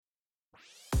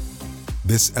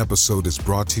This episode is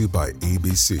brought to you by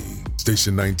ABC.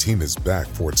 Station 19 is back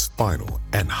for its final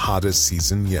and hottest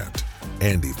season yet.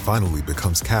 Andy finally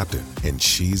becomes captain, and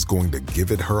she's going to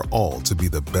give it her all to be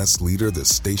the best leader the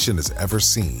station has ever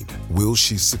seen. Will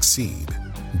she succeed?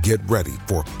 Get ready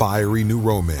for fiery new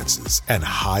romances and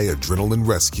high adrenaline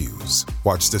rescues.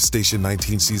 Watch the Station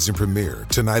 19 season premiere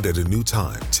tonight at a new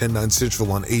time, 10/9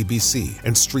 Central on ABC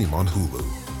and stream on Hulu.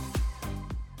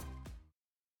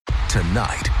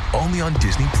 Tonight, only on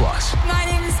Disney+. My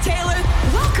name is Taylor.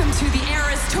 Welcome to the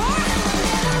Eras Tour.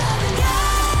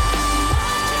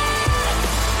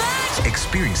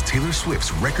 Experience Taylor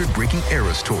Swift's record-breaking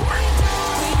Eras Tour.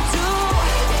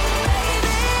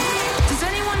 Does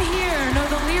anyone here know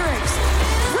the lyrics?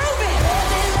 Prove it!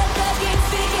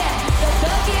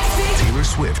 Taylor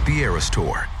Swift The Eras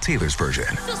Tour, Taylor's version.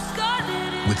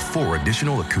 With 4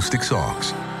 additional acoustic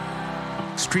songs.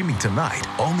 Streaming tonight,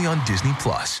 only on Disney+.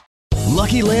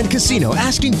 Lucky Land Casino,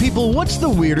 asking people, what's the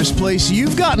weirdest place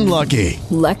you've gotten lucky?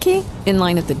 Lucky? In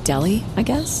line at the deli, I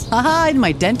guess? Aha, in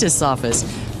my dentist's office.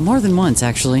 More than once,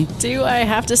 actually. Do I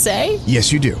have to say?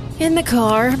 Yes, you do. In the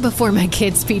car before my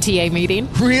kids' PTA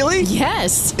meeting. Really?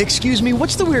 Yes. Excuse me,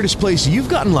 what's the weirdest place you've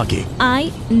gotten lucky?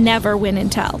 I never win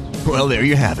and tell. Well, there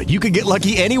you have it. You can get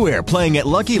lucky anywhere, playing at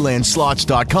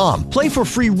LuckyLandSlots.com. Play for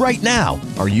free right now.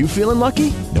 Are you feeling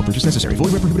lucky? No purchase necessary.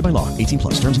 Void where prohibited by law.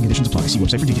 18+. Terms and conditions apply. See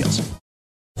website for details.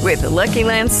 With the Lucky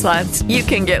Land Slots, you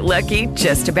can get lucky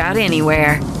just about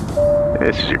anywhere.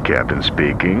 This is your captain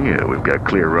speaking. We've got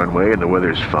clear runway and the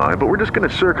weather's fine, but we're just going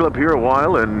to circle up here a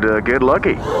while and get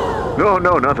lucky. No,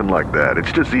 nothing like that.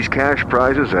 It's just these cash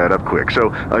prizes add up quick. So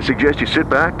I suggest you sit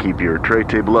back, keep your tray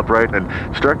table upright, and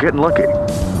start getting lucky.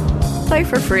 Play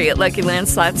for free at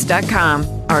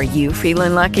LuckyLandSlots.com. Are you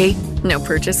feeling lucky? No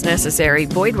purchase necessary.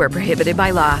 Void where prohibited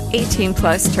by law.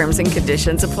 18+ terms and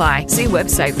conditions apply. See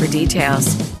website for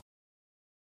details.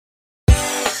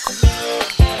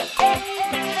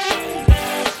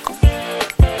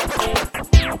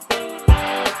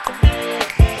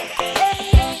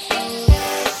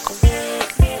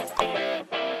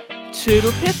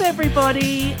 Toodle pip,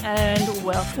 everybody, and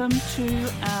welcome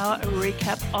to our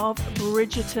recap of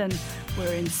Bridgerton.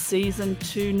 We're in season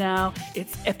 2 now.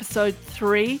 It's episode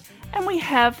 3, and we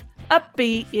have a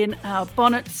bee in our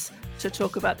bonnets to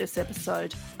talk about this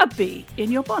episode. A bee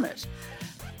in your bonnet.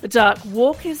 The Dark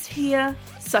Walk is here.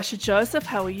 Sasha Joseph,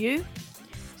 how are you?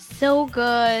 So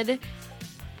good.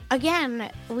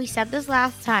 Again, we said this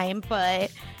last time,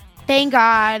 but thank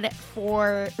God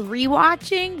for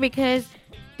rewatching, because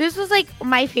this was like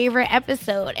my favorite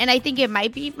episode, and I think it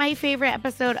might be my favorite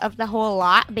episode of the whole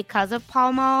lot because of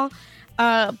Pall Mall.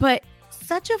 But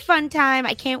such a fun time.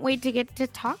 I can't wait to get to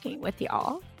talking with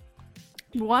y'all.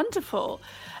 Wonderful.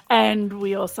 And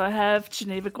we also have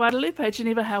Geneva Guadalupe.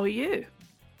 Geneva, how are you?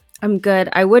 I'm good.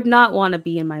 I would not want to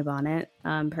be in my bonnet,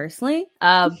 personally.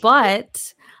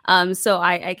 But so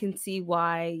I can see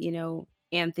why,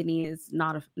 Anthony is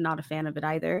not a fan of it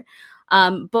either.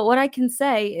 But what I can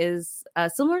say is,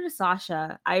 similar to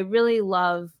Sasha, I really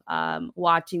love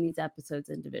watching these episodes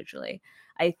individually.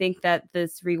 I think that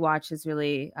this rewatch is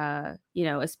really,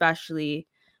 especially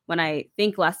when I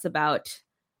think less about,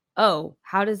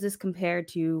 how does this compare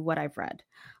to what I've read?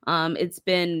 It's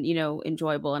been,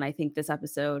 enjoyable. And I think this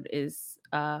episode is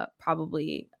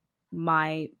probably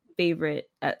my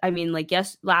favorite.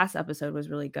 Yes, last episode was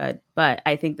really good, but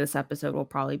I think this episode will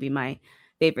probably be my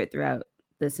favorite throughout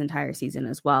this entire season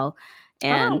as well.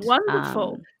 And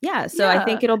wonderful. So I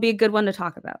think it'll be a good one to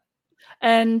talk about.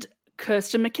 And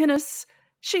Kirsten McInnes,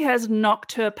 she has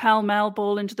knocked her Pall Mall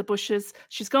ball into the bushes.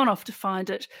 She's gone off to find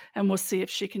it, and we'll see if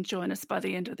she can join us by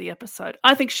the end of the episode.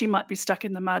 I think she might be stuck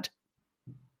in the mud.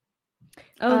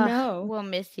 Oh no. We'll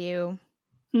miss you.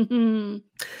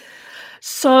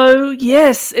 So,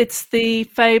 yes, it's the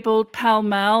fabled Pall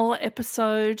Mall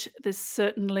episode. It's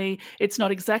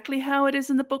not exactly how it is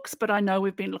in the books, but I know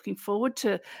we've been looking forward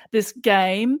to this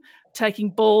game,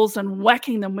 taking balls and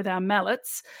whacking them with our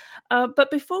mallets. But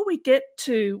before we get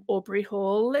to Aubrey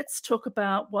Hall, let's talk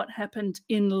about what happened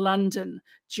in London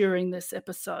during this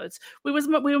episode. We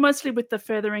were mostly with the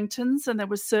Featheringtons, and there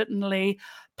was certainly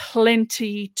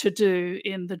plenty to do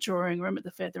in the drawing room at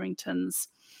the Featheringtons.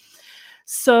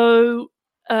 So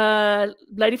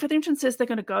Lady Featherington says they're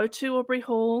going to go to Aubrey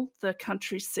Hall, the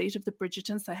country seat of the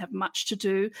Bridgertons. They have much to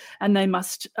do, and they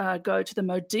must go to the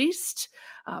Modiste.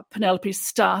 Penelope's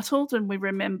startled, and we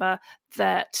remember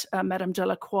that Madame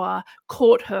Delacroix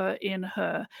caught her in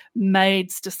her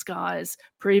maid's disguise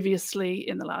previously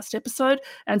in the last episode.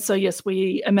 And so, yes,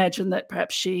 we imagine that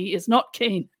perhaps she is not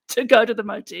keen to go to the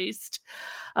Modiste.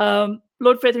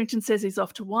 Lord Featherington says he's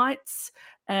off to White's.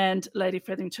 and Lady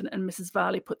Featherington and Mrs.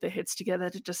 Varley put their heads together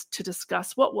to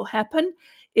discuss what will happen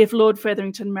if Lord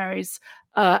Featherington marries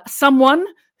someone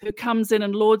who comes in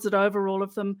and lords it over all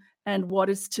of them, and what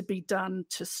is to be done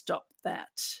to stop that.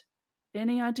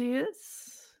 Any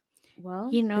ideas? Well,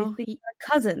 You know, they think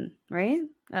a cousin, right?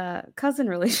 Cousin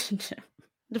relationship.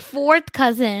 the fourth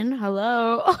cousin.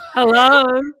 Hello.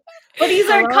 Hello. But he's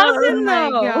our cousin, Oh my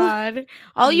though. god.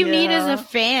 All you need is Yeah. a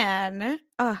fan.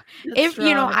 That's If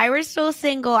you know right. I were still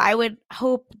single, I would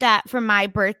hope that for my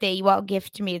birthday you all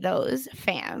gift me those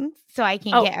fans so I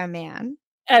can Oh. get a man.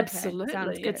 Absolutely.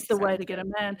 sounds good, It's the way sounds to get a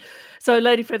good. man. So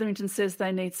Lady Featherington says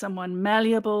they need someone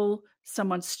malleable,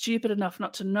 someone stupid enough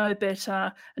not to know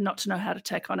better and not to know how to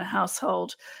take on a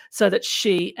household, so that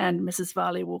she and Mrs.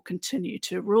 Varley will continue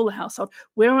to rule the household.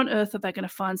 Where on earth are they going to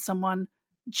find someone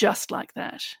just like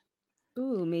that?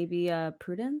 Ooh, maybe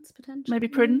Prudence potentially. Maybe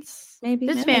Prudence? Maybe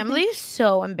This yeah, I family think- is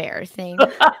so embarrassing.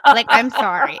 Like, I'm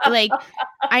sorry. Like,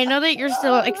 I know that you're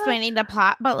still explaining the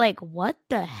plot, but like, what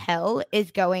the hell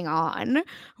is going on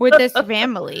with this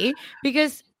family?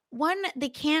 Because one, they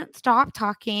can't stop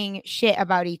talking shit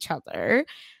about each other.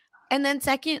 And then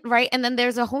second, right? And then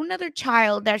there's a whole nother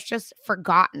child that's just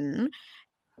forgotten,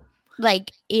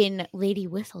 like in Lady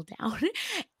Whistledown.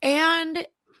 And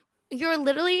you're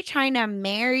literally trying to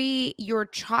marry your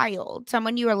child,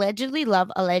 someone you allegedly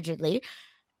love,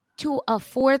 to a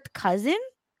fourth cousin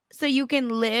so you can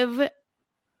live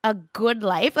a good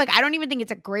life. Like, I don't even think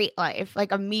it's a great life,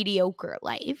 like a mediocre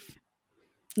life.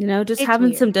 You know, just It's having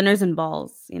weird. some dinners and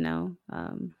balls, you know.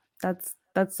 That's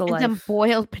the And life. some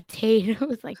boiled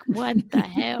potatoes. Like, what the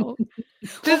hell? Well,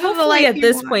 This is the hopefully life at you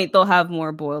this want. point they'll have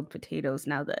more boiled potatoes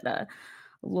now that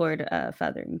Lord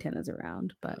Featherington is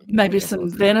around. But I Maybe guess some we'll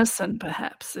see. venison,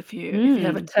 perhaps, if you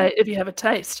have a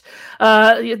taste.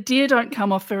 Deer don't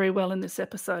come off very well in this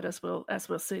episode, as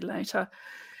we'll see later.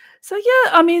 So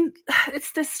yeah, I mean,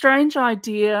 it's this strange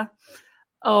idea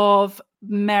of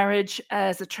marriage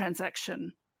as a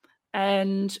transaction,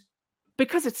 and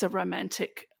because it's a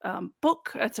romantic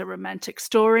book, it's a romantic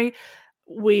story.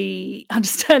 We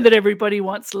understand that everybody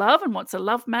wants love and wants a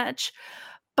love match.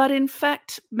 But in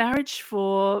fact, marriage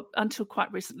until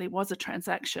quite recently was a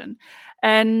transaction.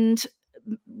 And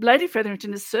Lady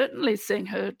Featherington is certainly seeing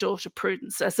her daughter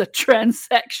Prudence as a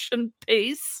transaction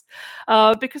piece,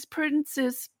 because Prudence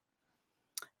is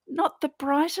not the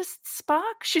brightest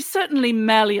spark. She's certainly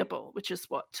malleable, which is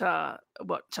what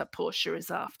Portia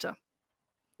is after.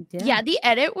 Yeah, the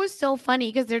edit was so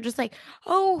funny because they're just like,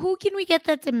 oh, who can we get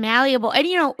that's malleable? And,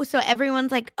 you know, so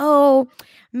everyone's like, oh,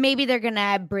 maybe they're going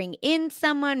to bring in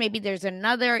someone. Maybe there's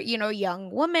another, you know,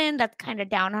 young woman that's kind of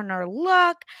down on her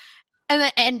luck. And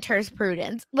then enters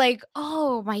Prudence. Like,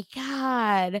 oh my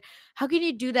God. How can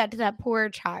you do that to that poor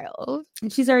child?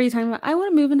 And she's already talking about, I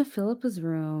want to move into Philippa's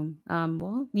room.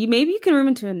 Well, you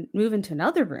can move into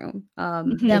another room.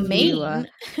 The if main, you,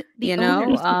 you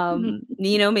know,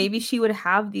 you know, maybe she would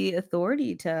have the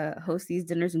authority to host these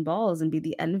dinners and balls and be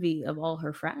the envy of all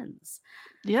her friends.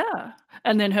 Yeah.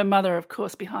 And then her mother, of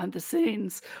course, behind the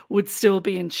scenes would still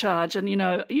be in charge. And, you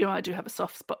know, I do have a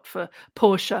soft spot for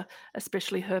Portia,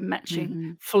 especially her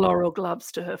matching floral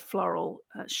gloves to her floral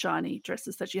shiny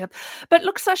dresses that she had. But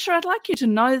look, Sasha, I'd like you to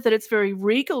know that it's very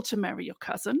regal to marry your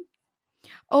cousin.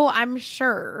 Oh, I'm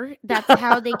sure that's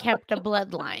how they kept the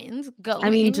bloodlines going. I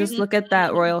mean, just look at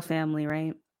that royal family,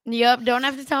 right? Yep. Don't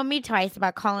have to tell me twice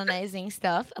about colonizing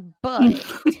stuff, but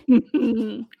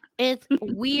it's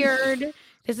weird.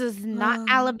 This is not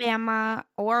Alabama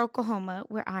or Oklahoma,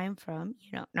 where I'm from.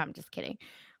 You know, no, I'm just kidding.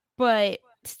 But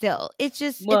still, it's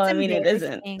just Well, it's I mean, it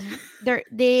isn't.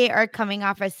 They are coming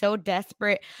off as so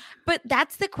desperate. But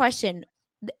that's the question.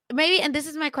 Maybe, and this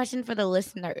is my question for the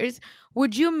listeners: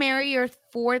 would you marry your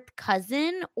fourth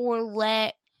cousin or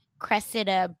let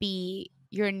Cressida be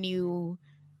your new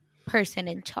person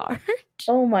in charge?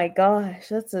 Oh my gosh,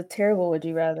 that's a terrible would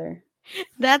you rather.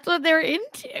 That's what they're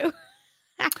into.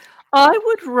 I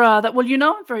would rather, well, you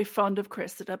know, I'm very fond of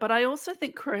Cressida, but I also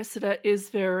think Cressida is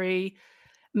very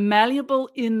malleable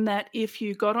in that if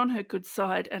you got on her good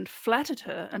side and flattered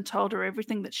her and told her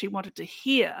everything that she wanted to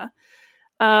hear,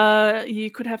 you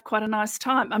could have quite a nice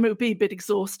time. I mean, it would be a bit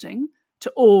exhausting to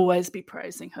always be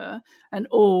praising her and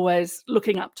always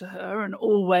looking up to her and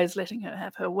always letting her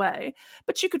have her way.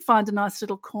 But you could find a nice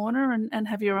little corner and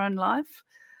have your own life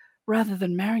rather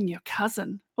than marrying your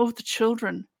cousin. Oh, the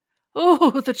children.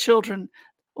 Oh, the children.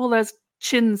 All those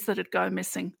chins that'd go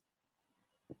missing.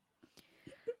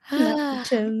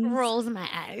 Rolls my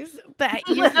eyes. But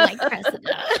you like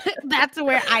Cressida. That's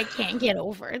where I can't get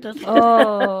over.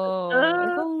 Oh,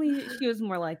 if only Personally, she was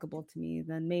more likable to me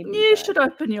than maybe. You should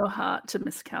open your heart to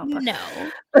Miss Cowper. No.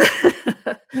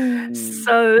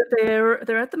 So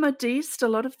they're at the Modiste. A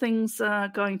lot of things are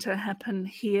going to happen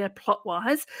here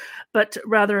plot-wise, but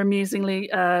rather amusingly,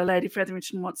 Lady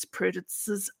Featherington wants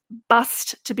Prudence's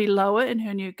bust to be lower in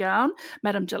her new gown.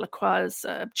 Madame Delacroix is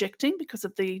objecting because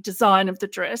of the design of the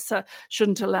dress.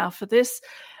 Shouldn't allow for this.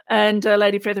 And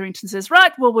Lady Featherington says,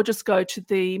 right, well, we'll just go to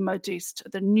the Modiste,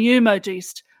 the new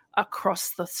Modiste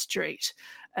across the street.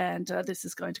 And this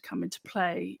is going to come into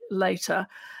play later.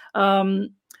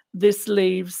 This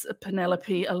leaves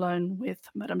Penelope alone with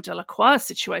Madame Delacroix, a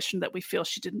situation that we feel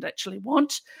she didn't actually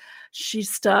want. She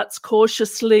starts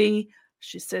cautiously.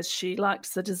 She says she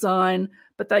likes the design,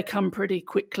 but they come pretty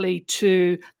quickly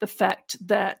to the fact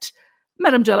that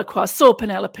Madame Delacroix saw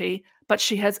Penelope, but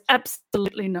she has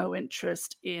absolutely no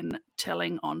interest in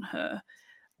telling on her.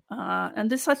 And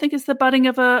this, I think, is the budding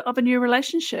of a new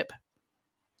relationship.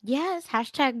 Yes,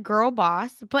 hashtag girl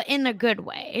boss, but in a good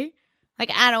way.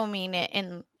 Like, I don't mean it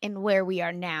in where we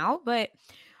are now, but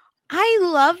I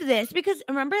love this because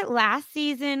remember last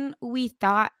season we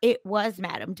thought it was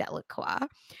Madame Delacroix.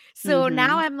 So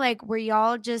now I'm like, were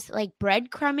y'all just like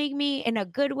breadcrumbing me in a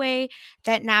good way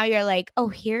that now you're like, oh,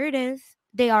 here it is.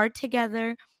 They are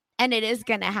together and it is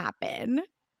going to happen.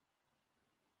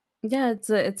 Yeah,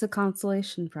 it's a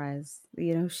consolation prize.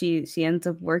 You know, she ends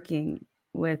up working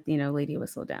with, Lady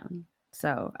Whistledown.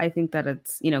 So I think that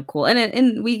it's, cool.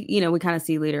 And we, we kind of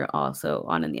see later also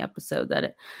on in the episode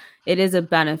that it is a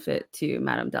benefit to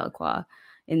Madame Delacroix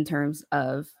in terms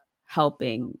of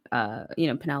helping,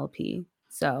 Penelope.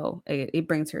 So it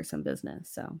brings her some business.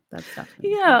 So that's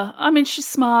definitely cool. I mean, she's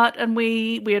smart and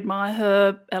we admire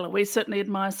her. Eloise certainly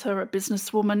admires her, a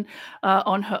businesswoman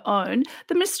on her own.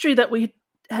 The mystery that we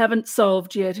haven't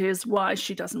solved yet is why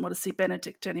she doesn't want to see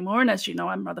Benedict anymore. And as you know,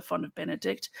 I'm rather fond of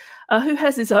Benedict, who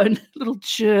has his own little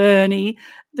journey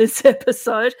this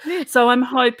episode. So I'm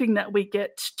hoping that we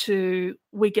get to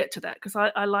that because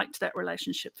I liked that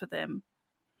relationship for them.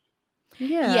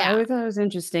 Yeah, I thought it was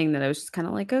interesting that I was just kind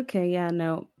of like, okay, yeah,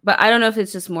 no. But I don't know if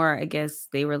it's just more, I guess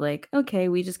they were like, okay,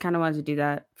 we just kind of wanted to do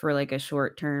that for like a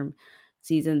short-term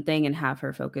season thing and have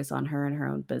her focus on her and her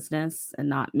own business and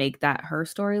not make that her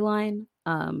storyline.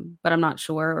 But I'm not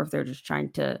sure, or if they're just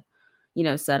trying to,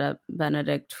 set up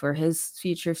Benedict for his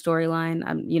future storyline.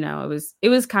 It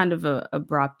was kind of a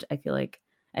abrupt, I feel like,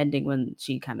 ending when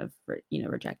she kind of,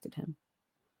 rejected him.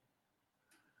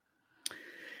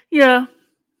 Yeah.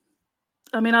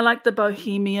 I mean, I like the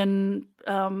bohemian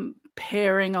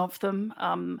pairing of them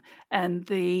and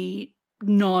the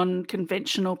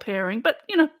non-conventional pairing, but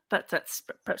that's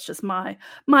perhaps just my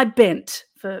bent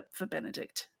for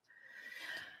Benedict.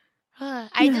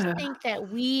 I just think that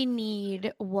we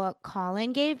need what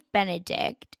Colin gave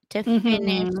Benedict to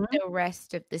finish the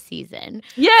rest of the season.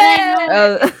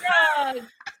 Yeah.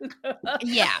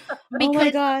 Yeah. Oh my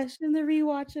gosh. In the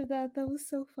rewatch of that was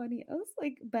so funny. I was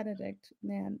like, Benedict,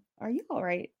 man, are you all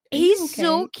right? He's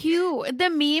so cute. The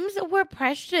memes were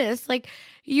precious. Like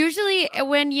usually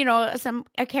when,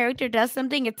 a character does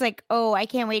something, it's like, oh, I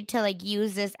can't wait to like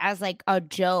use this as like a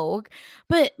joke.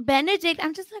 But Benedict,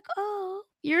 I'm just like, oh,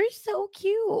 you're so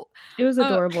cute. It was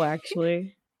adorable,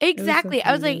 actually. Exactly. So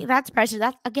I was like, that's precious.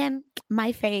 That's again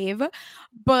my fave.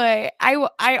 But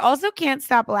I also can't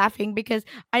stop laughing because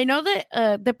I know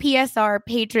that the PSR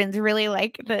patrons really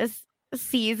like this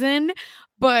season,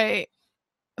 but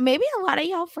maybe a lot of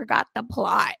y'all forgot the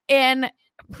plot. And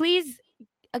please,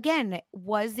 again,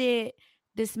 was it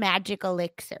this magic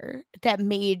elixir that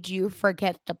made you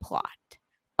forget the plot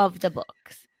of the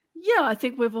books? Yeah, I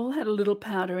think we've all had a little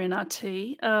powder in our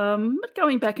tea. But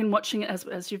going back and watching it,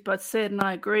 as you've both said, and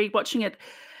I agree, watching it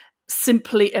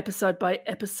simply episode by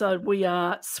episode, we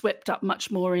are swept up much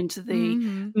more into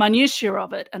the minutiae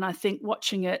of it. And I think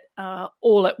watching it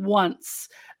all at once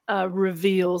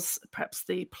reveals perhaps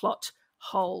the plot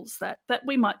holes that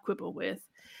we might quibble with.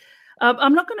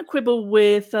 I'm not going to quibble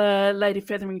with Lady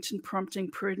Featherington prompting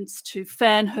Prudence to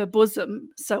fan her bosom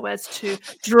so as to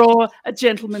draw a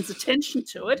gentleman's attention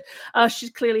to it. She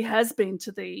clearly has been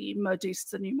to the Modiste,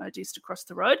 the new Modiste across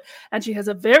the road, and she has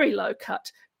a very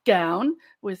low-cut gown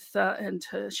with,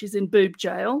 she's in boob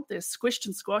jail. They're squished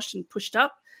and squashed and pushed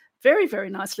up. Very,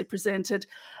 very nicely presented.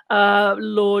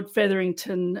 Lord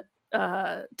Featherington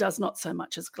does not so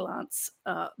much as glance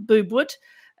boobward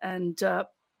and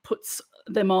puts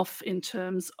them off in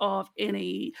terms of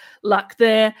any luck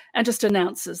there, and just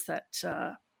announces that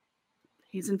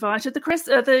he's invited the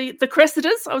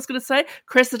Cressiders. I was going to say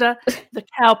Cressida. The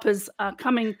Cowpers are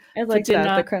coming for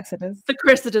dinner. The Cressiders. The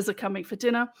Cressiders are coming for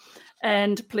dinner,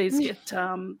 And please get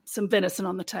some venison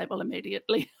on the table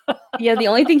immediately. Yeah, the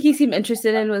only thing he seemed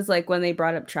interested in was like when they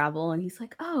brought up travel, and he's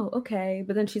like, "Oh, okay."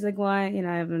 But then she's like, "Why?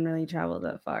 I haven't really traveled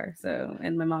that far." So,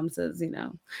 and my mom says,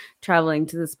 traveling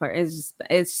to this part is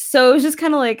just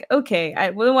kind of like,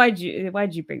 okay, why'd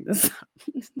you bring this up?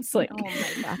 It's like, oh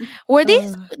my god, were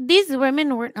these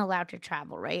women weren't allowed to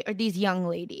travel, right? Or these young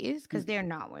ladies, because they're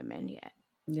not women yet.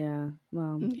 Yeah,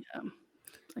 well,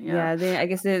 yeah. I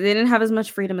guess they didn't have as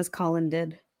much freedom as Colin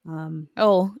did.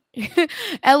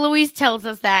 Eloise tells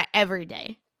us that every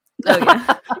day. Oh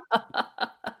yeah.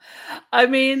 I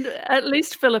mean, at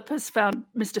least Philip has found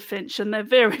Mr. Finch, and they're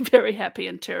very, very happy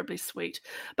and terribly sweet.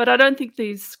 But I don't think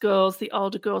these girls, the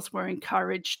older girls, were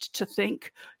encouraged to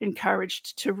think,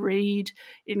 encouraged to read,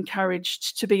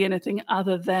 encouraged to be anything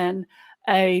other than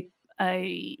a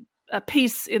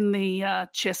piece in the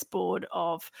chessboard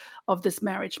of this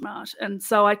marriage mart. And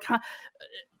so I can't.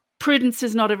 Prudence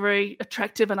is not a very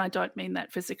attractive, and I don't mean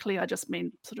that physically. I just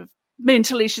mean sort of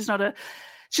mentally. She's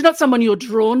not someone you're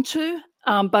drawn to.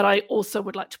 But I also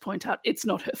would like to point out it's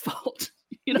not her fault,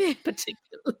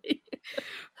 particularly.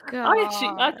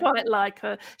 I quite like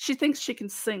her. She thinks she can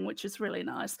sing, which is really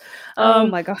nice. Oh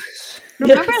my gosh!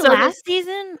 Remember last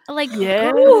season? Like,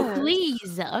 girl,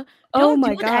 please. Oh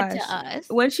my do gosh! That to us.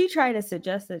 When she tried to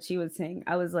suggest that she would sing,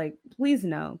 I was like, please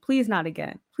no, please not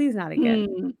again, please not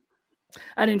again.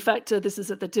 And in fact, this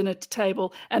is at the dinner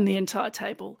table, and the entire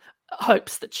table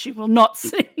hopes that she will not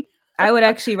sing. I would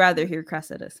actually rather hear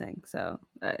Cressida sing. So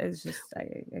it's just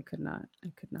I could not.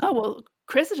 Oh well,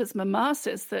 Cressida's mama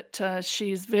says that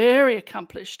she's very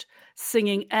accomplished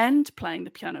singing and playing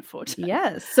the pianoforte.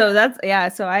 Yes, so that's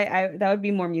So I that would be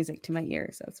more music to my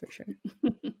ears. That's for sure.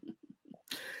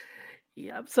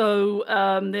 Yeah, so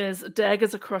there's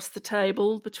daggers across the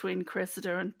table between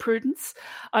Cressida and Prudence.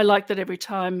 I like that every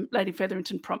time Lady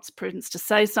Featherington prompts Prudence to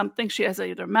say something, she has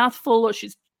either a mouthful or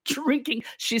she's drinking,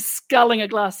 she's sculling a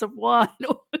glass of wine,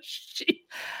 or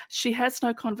she has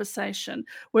no conversation.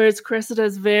 Whereas Cressida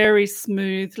is very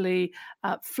smoothly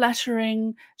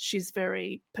flattering. She's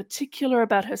very particular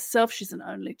about herself. She's an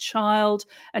only child,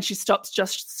 and she stops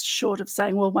just short of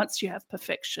saying, well, once you have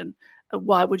perfection,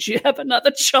 why would you have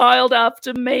another child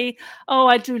after me? Oh,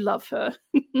 I do love her.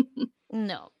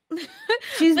 No.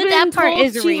 She's but that part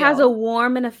is she real. has a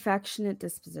warm and affectionate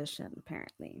disposition,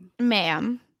 apparently.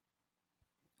 Ma'am.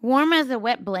 Warm as a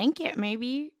wet blanket,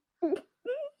 maybe.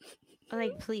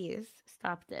 Like, please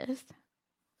stop this.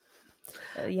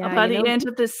 By the end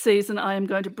of this season, I am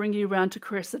going to bring you round to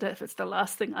Cressida if it's the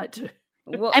last thing I do.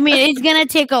 Well, I mean, it's going to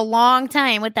take a long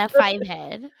time with that 5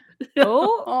 head.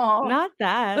 Oh, not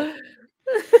that.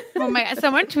 Oh my God.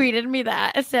 Someone tweeted me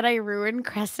that. It said I ruined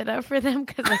Cressida for them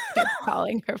because I kept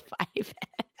calling her 5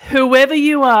 head. Whoever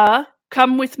you are,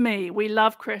 come with me. We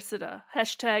love Cressida. #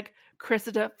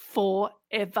 Cressida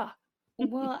forever.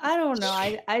 Well, I don't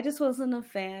know. I just wasn't a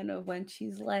fan of when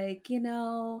she's like,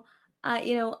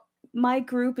 my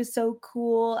group is so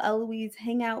cool. Eloise,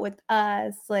 hang out with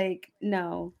us. Like,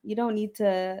 no, you don't need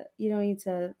to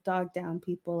dog down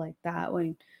people like that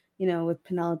when, with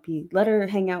Penelope. Let her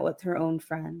hang out with her own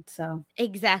friend. So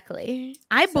exactly.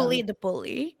 I bullied the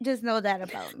bully. Just know that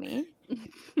about me.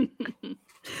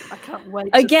 I can't wait.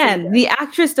 Again, the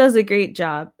actress does a great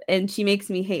job, and she makes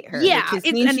me hate her. Yeah,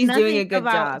 which means she's doing a good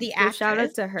job. So shout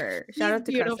out to her. Shout out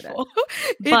to beautiful.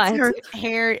 But it's her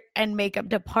hair and makeup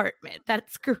department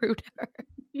that screwed her.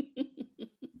 Yeah,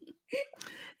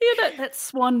 that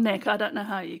swan neck. I don't know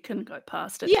how you can go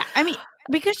past it. Yeah, I mean,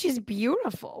 because she's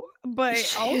beautiful,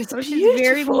 but also she's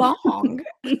very long.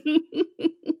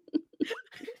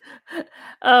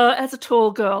 As a tall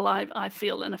girl, I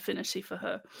feel an affinity for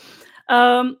her.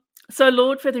 So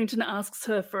Lord Featherington asks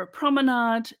her for a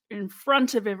promenade in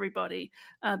front of everybody.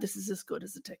 This is as good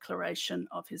as a declaration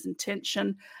of his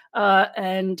intention,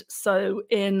 and so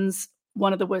ends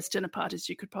one of the worst dinner parties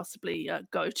you could possibly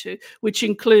go to, which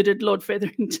included Lord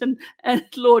Featherington and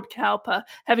Lord Cowper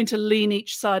having to lean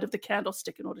each side of the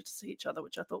candlestick in order to see each other,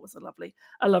 which I thought was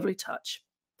a lovely touch.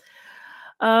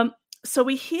 So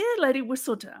we hear Lady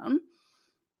Whistledown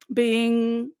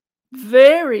being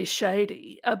very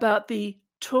shady about the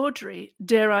tawdry,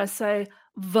 dare I say,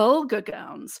 vulgar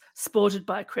gowns sported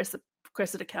by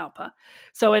Cressida Cowper.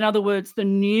 So in other words, the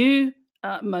new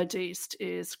modiste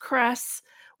is crass,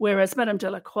 whereas Madame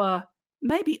Delacroix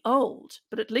may be old,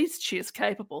 but at least she is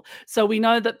capable. So we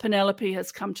know that Penelope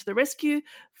has come to the rescue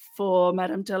for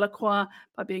Madame Delacroix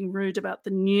by being rude about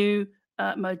the new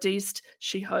modiste.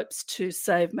 She hopes to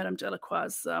save Madame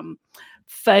Delacroix's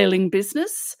failing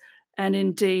business. And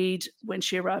indeed, when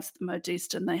she arrives at the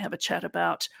modiste and they have a chat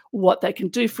about what they can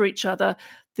do for each other,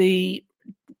 the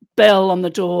bell on the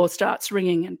door starts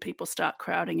ringing and people start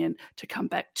crowding in to come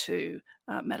back to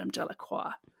Madame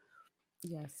Delacroix.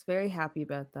 Yes, very happy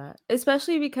about that.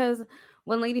 Especially because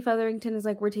when Lady Featherington is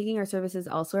like, we're taking our services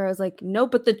elsewhere, I was like, no,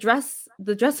 but the dress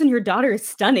on your daughter is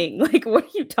stunning. Like, what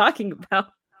are you talking about?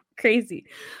 Crazy.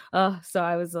 So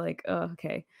I was like, oh,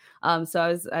 okay.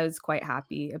 So I was quite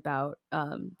happy about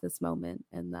this moment,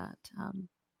 and that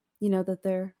that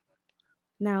they're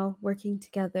now working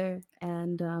together,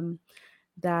 and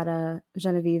that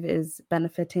Genevieve is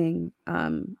benefiting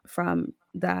from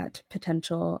that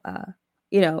potential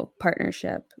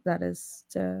partnership that is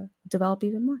to develop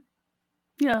even more.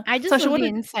 Yeah. I just love the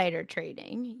insider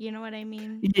trading. You know what I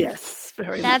mean? Yes,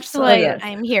 very much That's so. what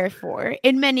I'm here for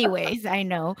in many ways, I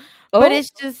know. But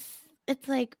it's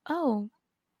like, oh,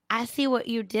 I see what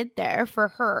you did there for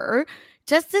her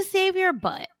just to save your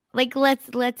butt. Like,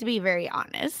 let's be very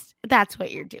honest. That's what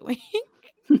you're doing.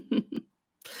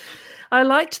 I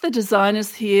liked the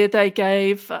designers here. They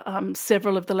gave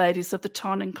several of the ladies of the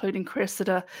ton, including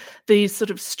Cressida, these sort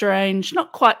of strange,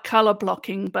 not quite colour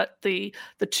blocking, but the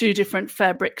two different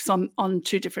fabrics on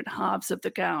two different halves of the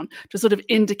gown to sort of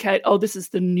indicate, oh, this is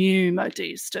the new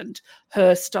modiste and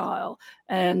her style.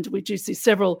 And we do see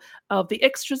several of the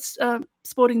extras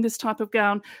sporting this type of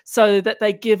gown, so that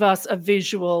they give us a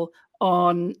visual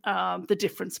on the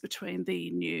difference between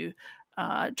the new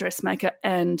dressmaker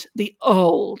and the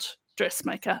old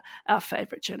dressmaker, our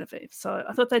favorite Genevieve. So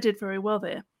I thought they did very well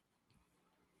there.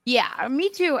 Yeah, me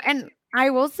too. And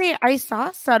I will say I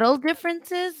saw subtle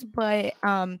differences, but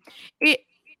it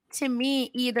to me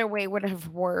either way would have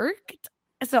worked.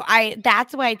 So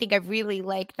that's why I think I really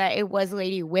like that it was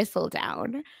Lady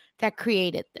Whistledown that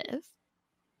created this.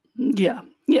 Yeah.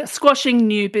 Squashing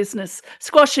new business,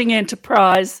 squashing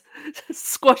enterprise,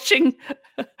 squashing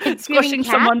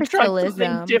someone trying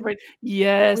something different.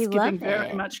 Yes, giving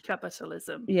very much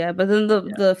capitalism. Yeah, but then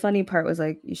the funny part was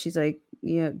like, she's like,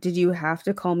 did you have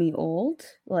to call me old,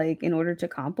 like, in order to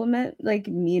compliment like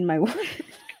me and my wife?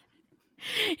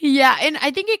 Yeah, and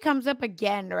I think it comes up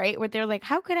again, right? Where they're like,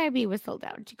 how could I be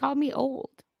Whistledown? She called me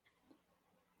old.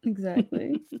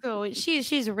 Exactly. So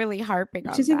she's really harping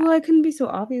on she's that. Like, well, I couldn't be so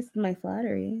obvious in my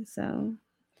flattery, so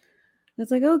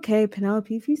it's like, okay,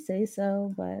 Penelope, if you say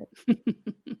so. But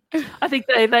I think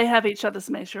they have each other's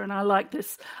measure, and I like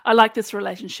this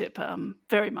relationship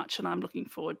very much, and I'm looking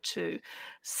forward to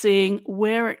seeing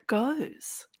where it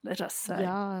goes, let us say.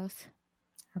 Yes,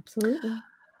 absolutely.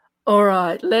 All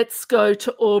right, let's go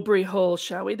to Aubrey Hall,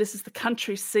 shall we? This is the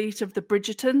country seat of the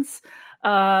Bridgertons,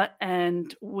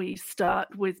 and we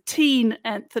start with teen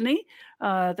Anthony.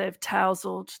 They've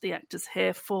tousled the actor's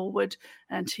hair forward,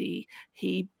 and he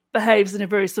behaves in a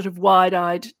very sort of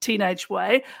wide-eyed teenage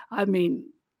way. I mean,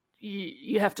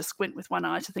 you have to squint with one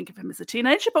eye to think of him as a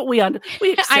teenager, but we accept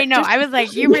I know. it. I was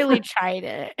like, you really tried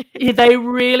it. Yeah, they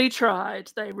really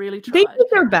tried. They did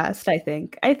their best, I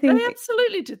think. They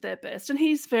absolutely did their best. And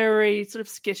he's very sort of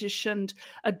skittish and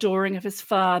adoring of his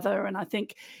father. And I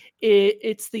think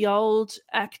it's the old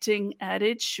acting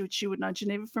adage, which you would know,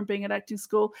 Geneva, from being at acting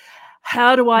school.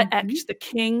 How do I act the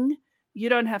king? You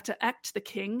don't have to act the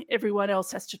king. Everyone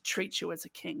else has to treat you as a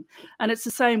king. And it's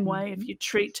the same way if you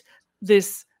treat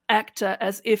this actor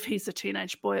as if he's a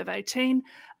teenage boy of 18,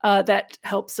 that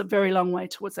helps a very long way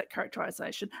towards that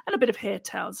characterization. And a bit of hair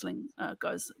toweling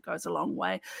goes a long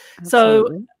way.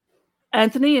 Absolutely. So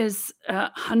Anthony is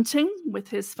hunting with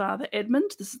his father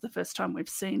Edmund. This is the first time we've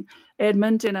seen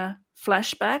Edmund in a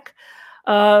flashback.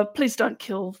 Please don't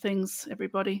kill things,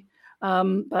 everybody.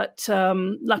 But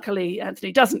luckily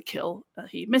Anthony doesn't kill.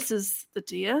 He misses the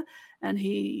deer, and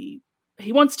he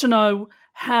wants to know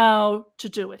how to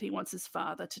do it. He wants his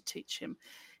father to teach him.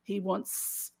 He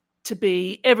wants to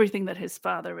be everything that his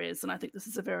father is, and I think this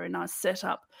is a very nice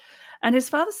setup. And his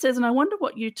father says, and I wonder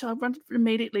what I wondered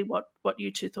immediately what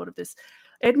you two thought of this.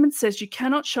 Edmund says, you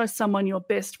cannot show someone your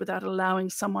best without allowing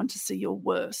someone to see your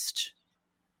worst.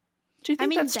 Do you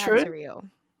think that's true? Real.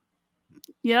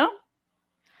 Yeah?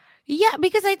 Yeah,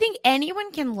 because I think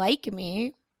anyone can like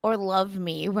me or love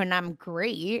me when I'm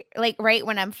great. Like, right,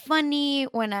 when I'm funny,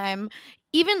 when I'm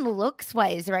even looks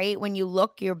wise, right? When you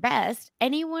look your best,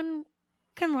 anyone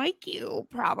can like you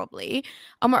probably.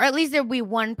 Or at least there'll be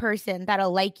one person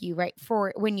that'll like you, right?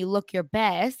 For when you look your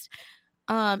best.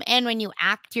 And when you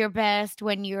act your best,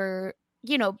 when you're,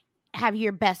 have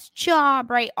your best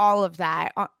job, right? All of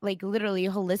that, like literally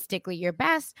holistically your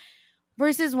best.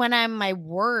 Versus when I'm my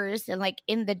worst and like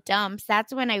in the dumps,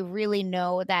 that's when I really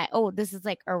know that, oh, this is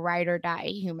like a ride or die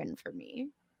human for me.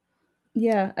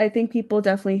 Yeah, I think people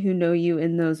definitely who know you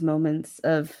in those moments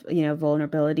of,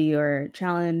 vulnerability or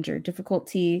challenge or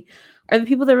difficulty are the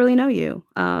people that really know you.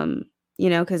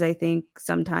 because I think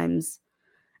sometimes,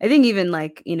 I think even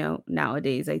like,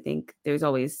 nowadays, I think there's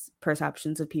always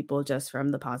perceptions of people just from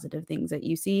the positive things that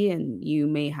you see, and you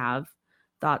may have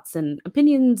thoughts and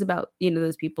opinions about,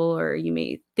 those people, or you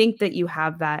may think that you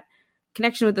have that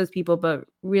connection with those people, but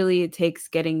really it takes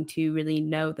getting to really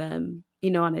know them,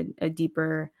 on a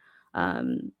deeper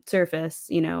surface,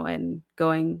 and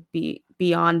going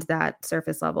beyond that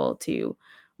surface level to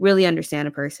really understand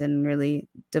a person and really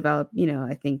develop,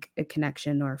 I think a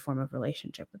connection or a form of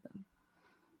relationship with them.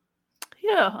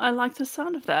 Yeah, I like the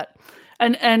sound of that.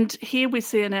 And here we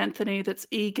see an Anthony that's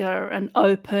eager and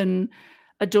open,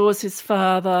 adores his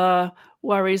father,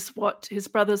 worries what his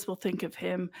brothers will think of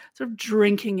him, sort of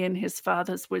drinking in his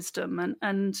father's wisdom.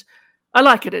 And I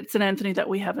like it. It's an Anthony that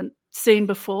we haven't seen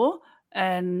before,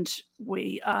 and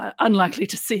we are unlikely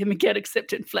to see him again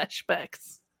except in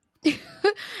flashbacks.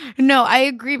 No, I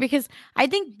agree, because I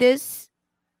think this,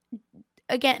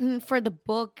 again, for the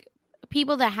book,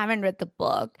 people that haven't read the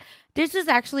book, this is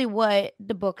actually what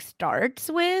the book starts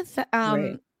with.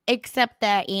 Right. Except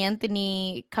that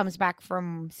Anthony comes back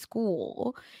from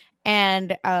school,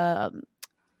 and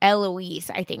Eloise,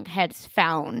 I think, has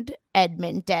found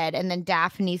Edmund dead, and then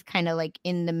Daphne's kind of like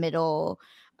in the middle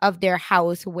of their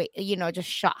house, just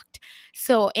shocked.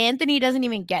 So Anthony doesn't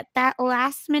even get that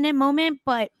last minute moment,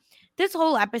 but this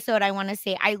whole episode, I want to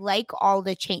say, I like all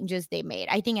the changes they made.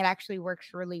 I think it actually works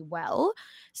really well.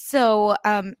 So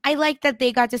I like that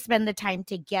they got to spend the time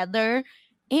together.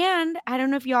 And I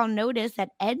don't know if y'all noticed that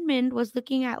Edmund was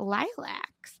looking at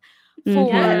lilacs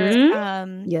for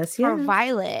for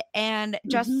Violet. And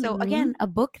just so, again, a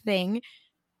book thing,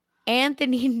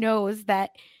 Anthony knows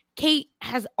that Kate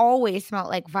has always smelled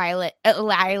like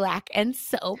lilac and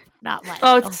soap, not like.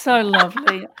 Oh, it's so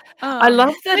lovely. I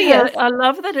love that. I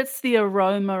love that it's the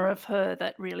aroma of her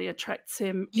that really attracts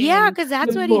him. Yeah, because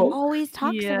that's what he book. always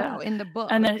talks about in the book.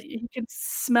 And then you can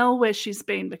smell where she's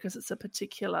been, because it's a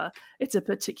particular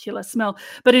smell.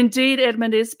 But indeed,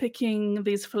 Edmund is picking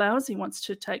these flowers. He wants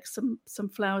to take some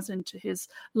flowers into his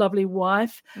lovely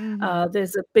wife. Mm-hmm.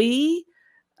 There's a bee.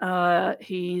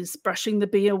 He's brushing the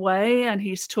bee away, and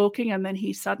he's talking, and then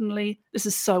he suddenly, this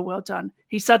is so well done,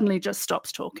 he suddenly just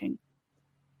stops talking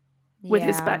with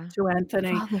his back to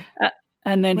Anthony.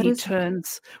 And then he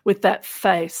turns with that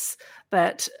face,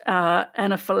 that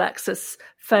anaphylaxis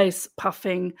face,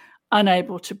 puffing,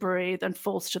 unable to breathe, and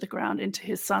falls to the ground into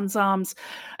his son's arms.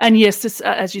 And yes, this,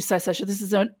 as you say, Sasha, this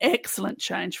is an excellent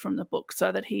change from the book,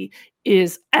 so that he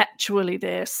is actually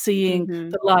there seeing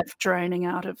the life draining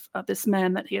out of this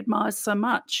man that he admires so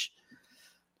much.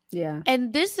 Yeah.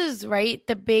 And this is, right,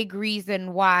 the big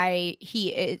reason why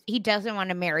he doesn't want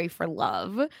to marry for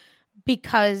love,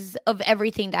 because of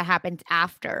everything that happens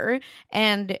after.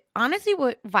 And honestly,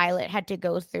 what Violet had to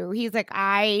go through, he's like,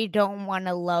 I don't want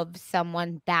to love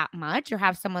someone that much, or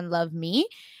have someone love me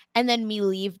and then me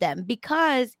leave them,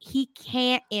 because he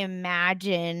can't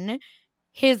imagine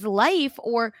his life,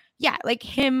 or like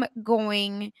him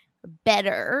going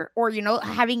better, or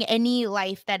having any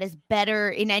life that is better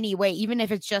in any way, even if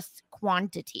it's just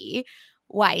quantity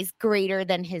wise greater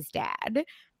than his dad.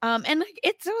 And like,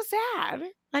 it's so sad.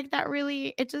 Like, that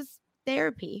really, it just,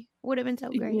 therapy would have been so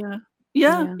great.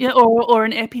 Yeah. Or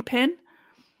an EpiPen.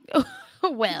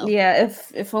 Well, yeah,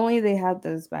 if only they had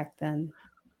those back then.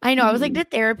 I know. I was like,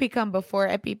 did therapy come before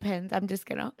EpiPens? I'm just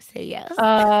gonna say yes.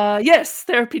 Yes,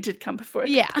 therapy did come before.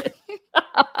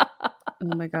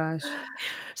 Oh my gosh.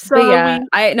 So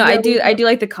I do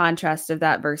like the contrast of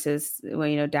that versus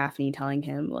when, Daphne telling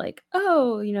him like,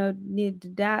 oh,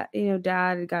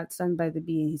 dad got stung by the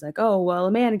bee, and he's like, oh, well,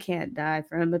 a man can't die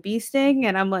from a bee sting,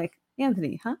 and I'm like,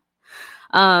 Anthony, huh?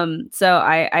 So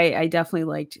I definitely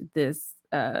liked this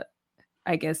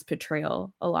I guess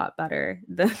portrayal a lot better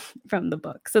from the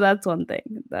book. So that's one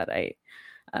thing that I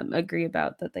agree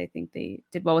about, that I think they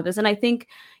did well with this. And I think,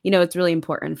 it's really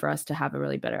important for us to have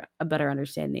a better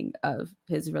understanding of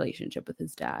his relationship with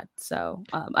his dad. So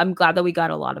I'm glad that we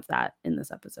got a lot of that in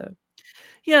this episode.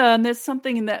 Yeah, and there's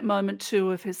something in that moment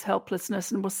too of his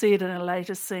helplessness, and we'll see it in a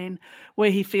later scene where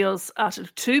he feels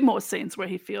two more scenes where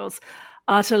he feels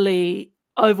utterly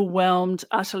overwhelmed,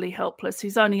 utterly helpless.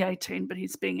 He's only 18, but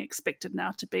he's being expected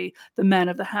now to be the man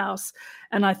of the house.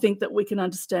 And I think that we can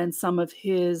understand some of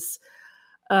his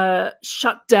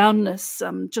shut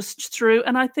downness just through.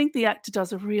 And I think the actor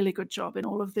does a really good job in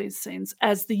all of these scenes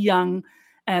as the young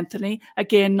Anthony,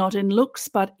 again, not in looks,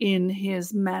 but in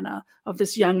his manner of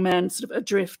this young man sort of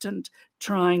adrift and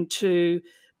trying to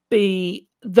be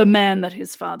the man that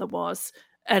his father was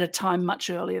at a time much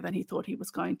earlier than he thought he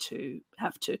was going to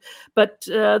have to. But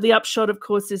the upshot, of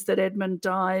course, is that Edmund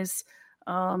dies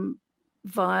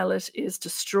Violet is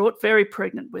distraught, very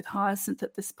pregnant with Hyacinth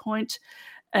at this point,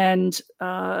 and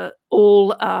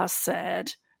all are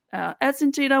sad, as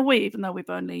indeed are we, even though we've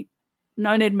only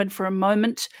known Edmund for a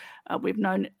moment. We've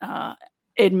known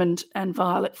Edmund and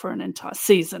Violet for an entire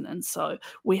season, and so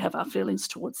we have our feelings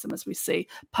towards them as we see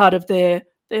part of their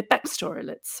backstory,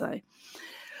 let's say.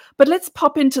 But let's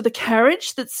pop into the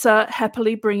carriage that's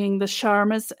happily bringing the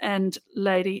Sharmas and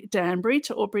Lady Danbury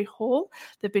to Aubrey Hall.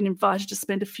 They've been invited to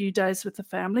spend a few days with the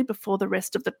family before the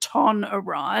rest of the ton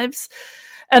arrives.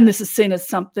 And this is seen as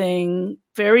something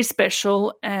very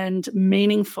special and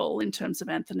meaningful in terms of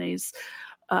Anthony's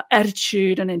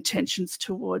attitude and intentions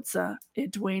towards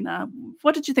Edwina.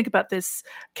 What did you think about this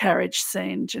carriage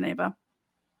scene, Geneva?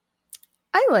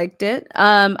 I liked it.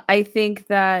 I think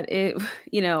that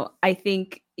I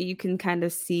think you can kind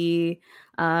of see,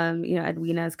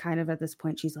 Edwina is kind of at this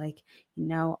point, she's like,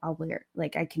 I'll wear,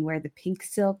 I can wear the pink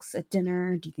silks at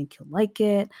dinner. Do you think you'll like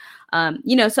it?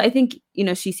 So I think,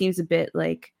 she seems a bit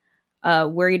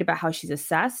worried about how she's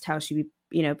assessed, how she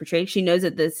portrayed. She knows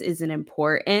that this is an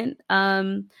important,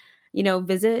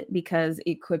 visit because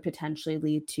it could potentially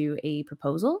lead to a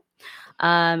proposal.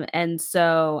 And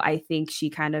so I think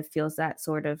she kind of feels that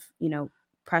sort of,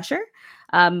 pressure.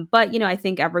 But, I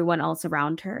think everyone else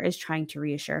around her is trying to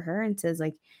reassure her and says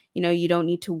you don't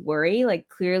need to worry.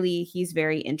 Clearly he's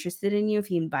very interested in you if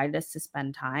he invited us to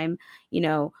spend time,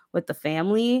 with the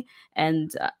family.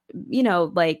 And,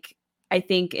 I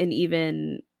think, and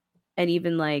even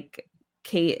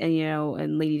Kate and,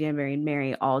 and Lady Danbury and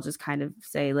Mary all just kind of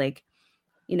say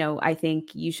I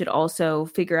think you should also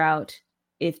figure out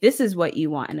if this is what you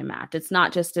want in a match. It's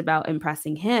not just about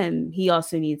impressing him. He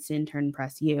also needs to in turn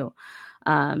impress you.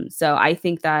 So I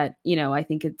think that, I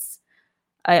think it's,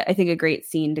 I think a great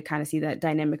scene to kind of see that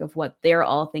dynamic of what they're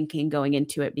all thinking going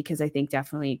into it, because I think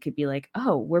definitely it could be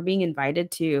we're being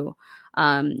invited to,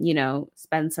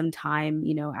 spend some time,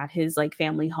 at his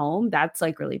family home. That's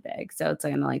really big. So it's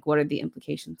what are the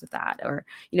implications of that? Or,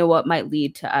 what might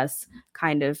lead to us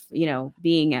kind of,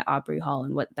 being at Aubrey Hall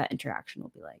and what that interaction will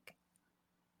be like.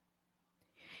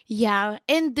 Yeah,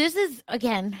 and this is,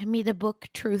 again, me, the book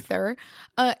truther,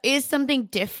 is something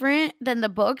different than the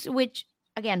books, which,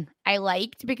 again, I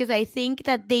liked because I think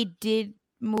that they did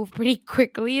move pretty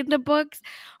quickly in the books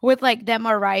with them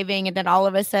arriving and then all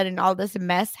of a sudden all this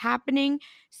mess happening.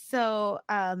 So,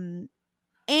 and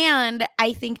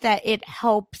I think that it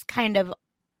helps kind of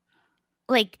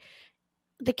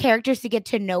the characters to get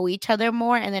to know each other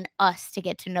more and then us to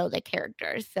get to know the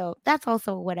characters. So that's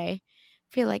also what I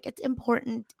feel like it's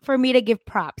important for me to give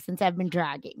props since I've been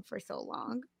dragging for so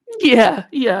long. Yeah,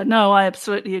 no, I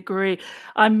absolutely agree.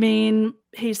 I mean,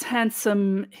 he's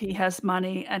handsome, he has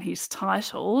money, and he's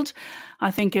titled.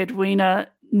 I think Edwina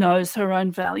knows her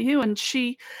own value, and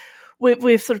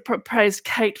we've sort of praised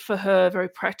Kate for her very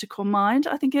practical mind.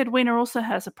 I think Edwina also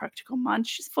has a practical mind.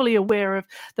 She's fully aware of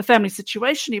the family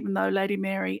situation, even though Lady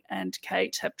Mary and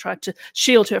Kate have tried to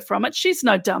shield her from it. She's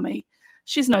no dummy.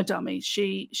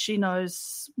 She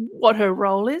knows what her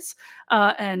role is,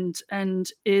 and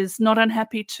is not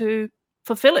unhappy to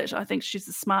fulfill it. I think she's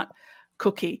a smart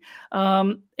cookie.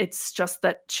 It's just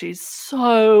that she's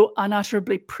so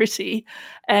unutterably pretty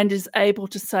and is able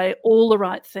to say all the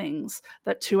right things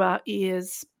that to our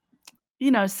ears,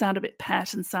 sound a bit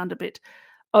pat and sound a bit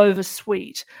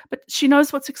oversweet. But she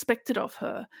knows what's expected of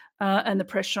her, and the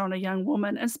pressure on a young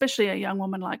woman, especially a young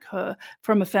woman like her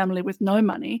from a family with no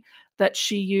money, that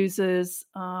she uses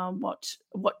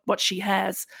what she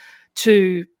has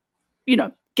to,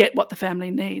 get what the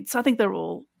family needs. I think they're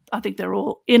all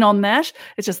in on that.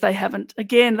 It's just they haven't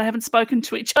spoken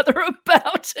to each other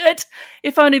about it.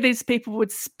 If only these people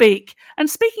would speak. And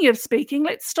speaking of speaking,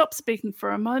 let's stop speaking for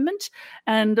a moment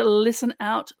and listen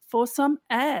out for some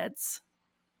ads.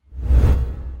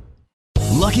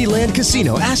 Lucky Land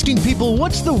Casino, asking people,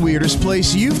 what's the weirdest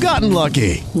place you've gotten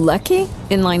lucky? Lucky?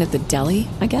 In line at the deli,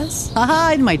 I guess?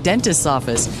 Aha, in my dentist's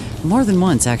office. More than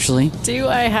once, actually. Do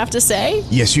I have to say?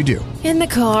 Yes, you do. In the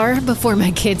car before my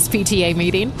kids' PTA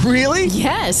meeting. Really?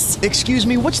 Yes. Excuse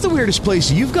me, what's the weirdest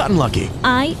place you've gotten lucky?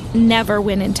 I never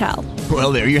win and tell.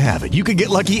 Well, there you have it. You can get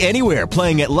lucky anywhere,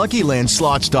 playing at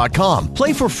LuckyLandSlots.com.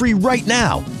 Play for free right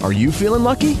now. Are you feeling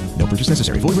lucky? No purchase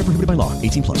necessary. Void where prohibited by law.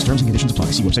 18+. Terms and conditions apply.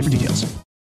 See website for details.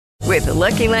 With the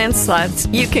Lucky Land Slots,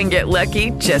 you can get lucky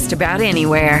just about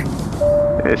anywhere.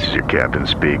 This is your captain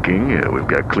speaking. We've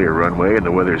got clear runway and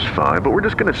the weather's fine, but we're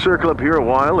just going to circle up here a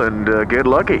while and get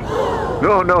lucky.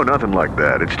 No, nothing like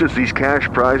that. It's just these cash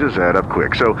prizes add up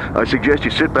quick. So I suggest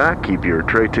you sit back, keep your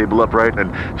tray table upright,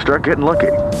 and start getting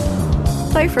lucky.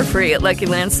 Play for free at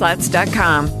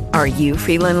LuckyLandSlots.com. Are you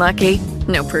feeling lucky?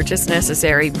 No purchase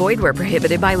necessary. Void where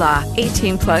prohibited by law.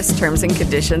 18 plus terms and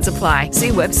conditions apply. See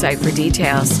website for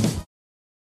details.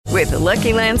 With the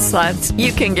Lucky Land Slots,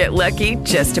 you can get lucky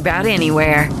just about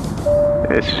anywhere.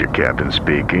 This is your captain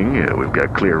speaking. We've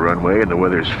got clear runway and the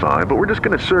weather's fine, but we're just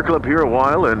going to circle up here a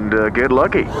while and get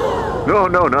lucky. No,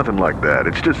 nothing like that.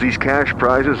 It's just these cash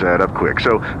prizes add up quick.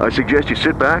 So I suggest you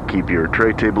sit back, keep your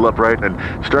tray table upright, and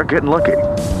start getting lucky.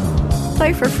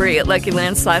 Play for free at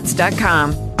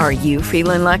LuckyLandSlots.com. Are you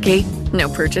feeling lucky? No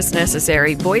purchase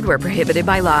necessary. Void where prohibited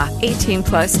by law. 18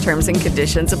 plus terms and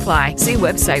conditions apply. See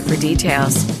website for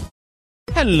details.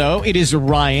 Hello, it is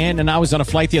Ryan, and I was on a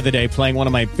flight the other day playing one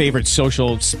of my favorite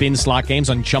social spin slot games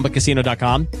on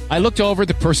ChumbaCasino.com. I looked over at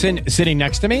the person sitting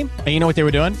next to me, and you know what they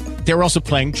were doing? They were also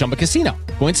playing Chumba Casino.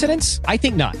 Coincidence? I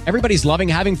think not. Everybody's loving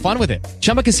having fun with it.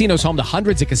 Chumba Casino is home to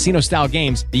hundreds of casino-style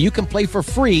games that you can play for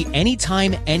free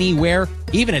anytime, anywhere,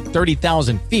 even at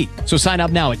 30,000 feet. So sign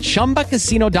up now at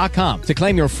ChumbaCasino.com to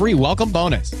claim your free welcome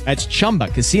bonus. That's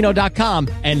ChumbaCasino.com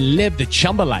and live the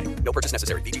Chumba life. No purchase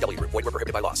necessary. VGW. Void where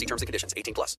prohibited by law. See terms and conditions.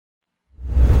 18 plus.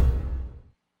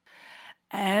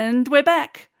 And we're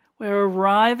back. We're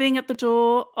arriving at the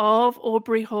door of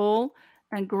Aubrey Hall,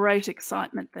 and great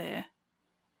excitement there.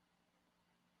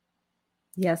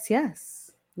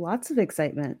 Yes. Lots of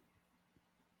excitement.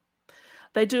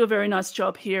 They do a very nice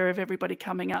job here of everybody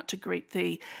coming out to greet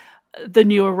the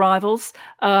new arrivals,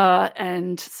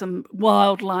 and some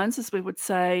wild lines, as we would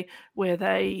say, where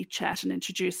they chat and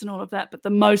introduce and all of that. But the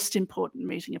most important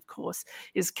meeting, of course,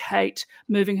 is Kate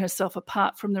moving herself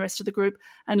apart from the rest of the group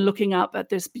and looking up at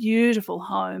this beautiful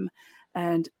home.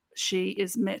 And she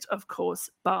is met, of course,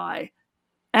 by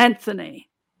Anthony.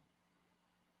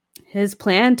 His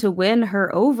plan to win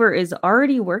her over is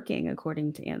already working,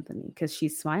 according to Anthony, because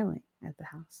she's smiling at the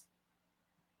house.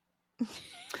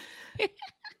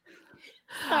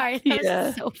 Sorry, that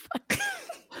was so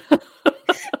funny.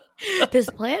 This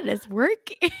plan is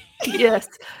working. Yes.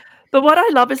 But what I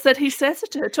love is that he says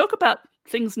it to her. Talk about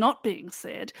things not being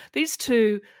said. These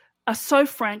two are so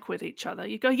frank with each other.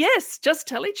 You go, yes, just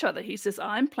tell each other. He says,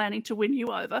 I'm planning to win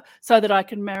you over so that I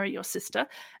can marry your sister.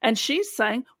 And she's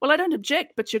saying, well, I don't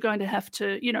object, but you're going to have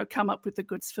to, come up with the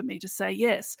goods for me to say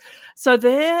yes. So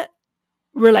their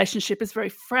relationship is very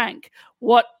frank.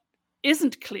 What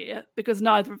isn't clear, because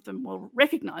neither of them will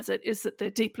recognize it, is that they're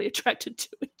deeply attracted to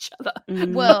each other.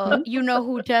 Mm-hmm. Well, you know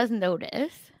who does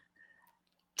notice?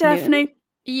 Daphne.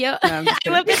 Yeah. No, I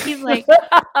love that he's like,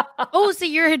 oh, so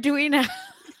you're Edwina.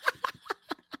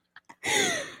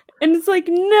 And it's like,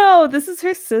 no, this is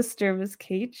her sister, Miss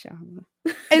Kate Sharma.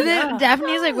 And then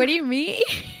Daphne's like, what do you mean?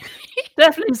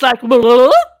 Daphne's like,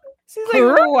 blah. She's like,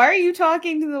 well, why are you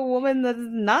talking to the woman that is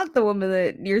not the woman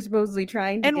that you're supposedly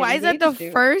trying to And why is that the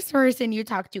first person you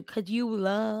talk to? Because you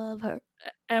love her.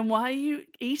 And why are you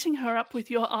eating her up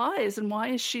with your eyes? And why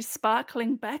is she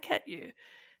sparkling back at you?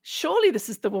 Surely this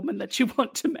is the woman that you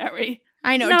want to marry.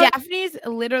 I know. No. Daphne's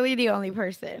literally the only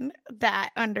person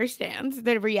that understands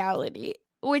the reality,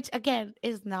 which, again,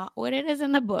 is not what it is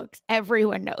in the books.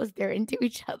 Everyone knows they're into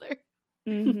each other.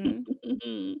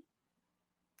 Mm-hmm.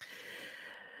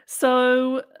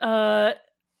 So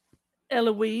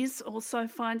Eloise also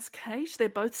finds Kate. They're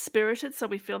both spirited, so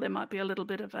we feel there might be a little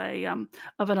bit of an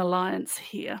alliance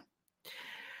here.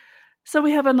 So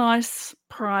we have a nice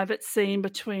private scene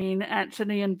between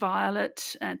Anthony and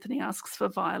Violet. Anthony asks for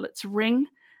Violet's ring,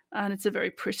 and it's a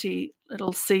very pretty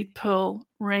little seed pearl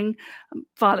ring.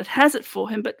 Violet has it for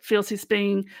him, but feels he's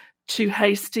being too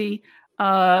hasty,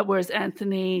 whereas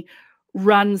Anthony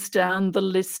runs down the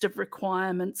list of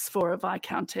requirements for a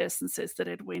viscountess and says that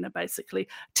Edwina basically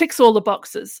ticks all the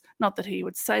boxes. Not that he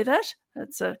would say that.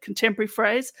 That's a contemporary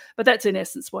phrase, but that's in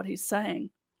essence what he's saying.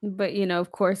 But,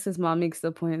 of course, his mom makes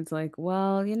the point. It's like,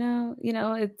 well,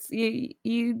 it's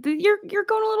you're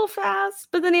going a little fast.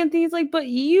 But then Anthony's like, but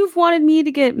you've wanted me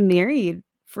to get married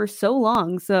for so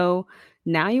long. So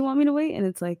now you want me to wait? And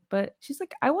it's like, but she's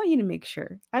like, I want you to make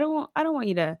sure. I don't want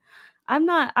you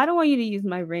to use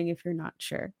my ring if you're not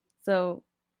sure. So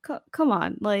come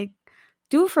on, like,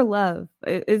 do it for love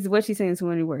is what she's saying in so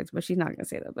many words, but she's not going to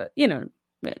say that, but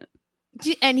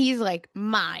And he's like,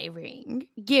 my ring,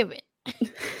 give it.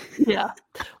 Yeah.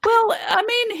 Well, I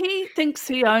mean, he thinks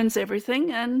he owns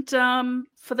everything, and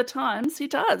for the times he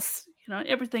does.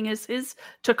 Everything is his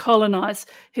to colonize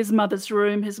his mother's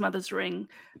room, his mother's ring.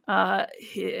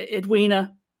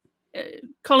 Edwina,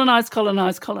 colonize.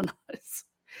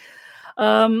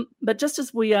 But just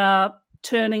as we are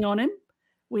turning on him,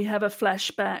 we have a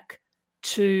flashback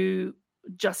to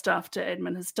just after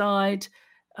Edmund has died.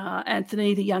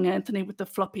 Anthony, the young Anthony with the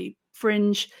floppy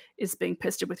fringe, is being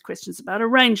pestered with questions about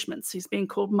arrangements. He's being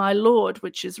called my lord,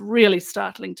 which is really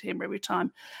startling to him every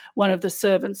time one of the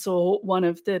servants or one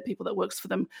of the people that works for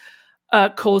them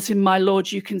calls him my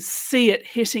lord. You can see it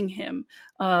hitting him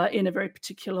in a very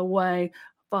particular way.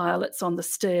 Violet's on the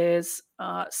stairs,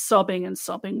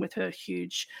 sobbing with her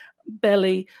huge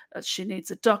belly. She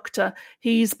needs a doctor.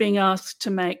 He's being asked to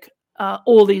make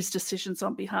all these decisions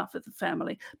on behalf of the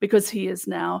family because he is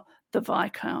now the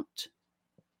Viscount.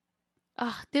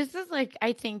 This is like,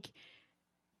 I think,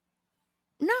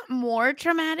 not more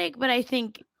traumatic, but I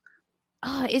think,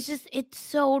 it's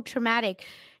so traumatic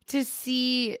to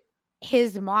see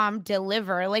his mom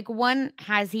deliver. Like, one,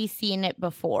 has he seen it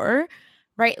before?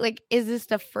 Right? Like, is this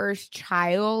the first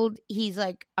child he's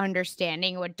like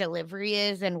understanding what delivery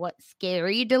is and what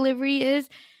scary delivery is?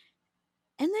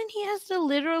 And then he has to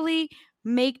literally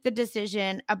make the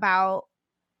decision about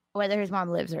whether his mom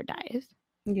lives or dies.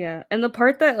 Yeah. And the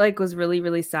part that like was really,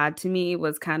 really sad to me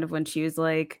was kind of when she was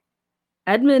like,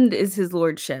 Edmund is his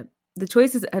lordship. The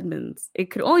choice is Edmund's.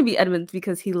 It could only be Edmund's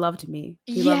because he loved me.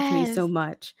 He loved me so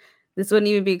much. This wouldn't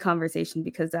even be a conversation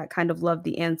because that kind of loved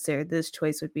the answer. This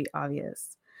choice would be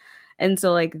obvious. And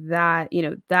so like that,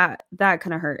 that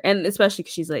kind of hurt. And especially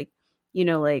because she's like,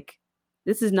 like,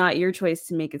 this is not your choice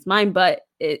to make, it's mine. But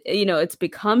it's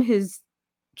become his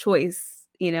choice,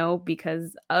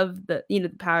 because of the, the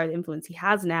power, the influence he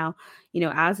has now,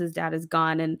 as his dad is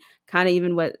gone. And kind of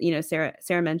even what,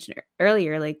 Sarah mentioned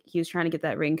earlier, like he was trying to get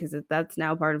that ring because that's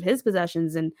now part of his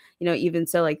possessions. And, even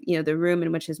so, like, the room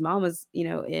in which his mom was,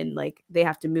 in, like, they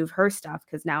have to move her stuff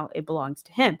because now it belongs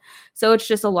to him. So it's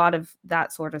just a lot of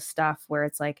that sort of stuff where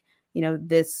it's like,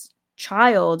 this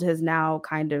child has now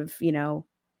kind of,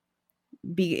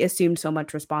 be assumed so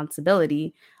much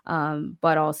responsibility,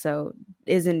 but also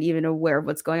isn't even aware of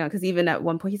what's going on. Because even at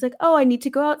one point he's like, "Oh, I need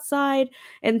to go outside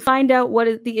and find out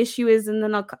what the issue is," and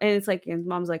then and it's like, and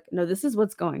mom's like, "No, this is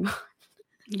what's going on."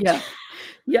 Yeah.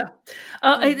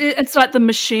 It's like the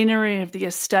machinery of the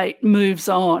estate moves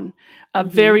on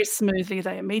very smoothly.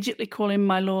 They immediately call him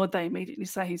my lord. They immediately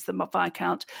say he's the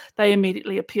Viscount. They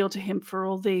immediately appeal to him for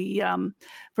all the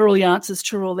answers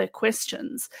to all their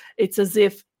questions. It's as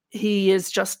if he is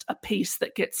just a piece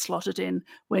that gets slotted in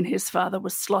when his father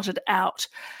was slotted out.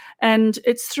 And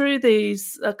it's through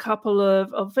a couple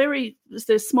of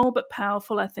they're small but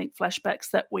powerful, I think, flashbacks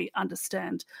that we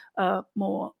understand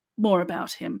more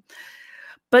about him.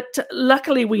 But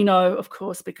luckily we know, of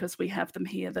course, because we have them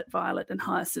here, that Violet and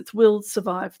Hyacinth will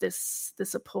survive this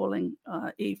appalling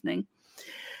evening.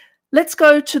 Let's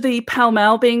go to the Pall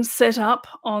Mall being set up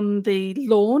on the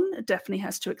lawn. Daphne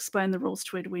has to explain the rules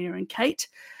to Edwina and Kate.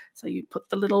 So you put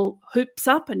the little hoops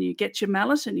up and you get your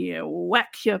mallet and you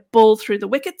whack your ball through the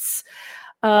wickets.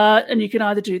 And you can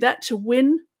either do that to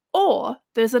win, or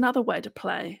there's another way to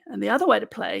play. And the other way to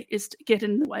play is to get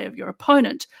in the way of your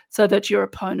opponent so that your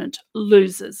opponent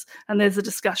loses. And there's a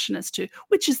discussion as to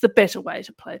which is the better way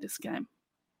to play this game.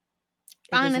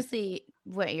 Honestly,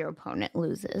 where your opponent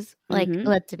loses. Like,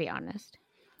 let's be honest.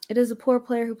 It is a poor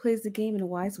player who plays the game and a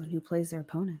wise one who plays their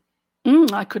opponent.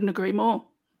 I couldn't agree more.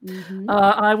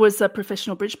 I was a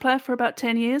professional bridge player for about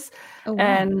 10 years. Oh, wow.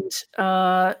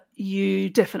 And you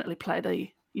definitely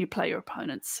play your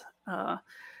opponents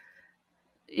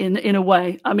in a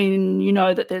way. I mean,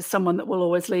 that there's someone that will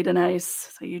always lead an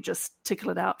ace, so you just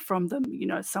tickle it out from them.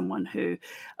 Someone who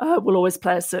will always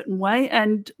play a certain way,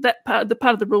 and the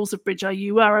part of the rules of bridge are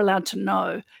you are allowed to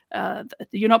know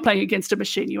you're not playing against a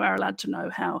machine. You are allowed to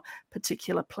know how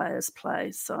particular players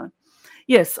play. So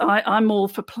yes, I'm all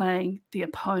for playing the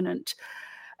opponent.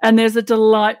 And there's a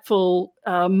delightful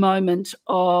moment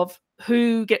of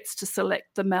who gets to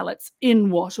select the mallets in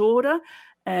what order.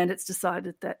 And it's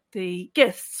decided that the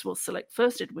guests will select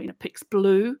first. Edwina picks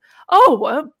blue.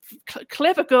 Oh,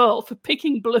 clever girl for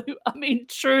picking blue. I mean,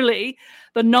 truly,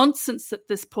 the nonsense that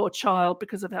this poor child,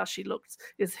 because of how she looks,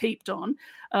 is heaped on.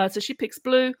 So she picks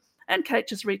blue, and Kate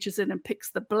just reaches in and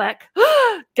picks the black.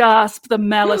 Gasp, the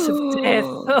mallet of death.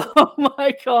 Oh,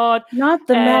 my God. Not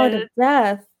the mallet of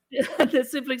death. The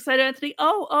siblings say to Anthony, do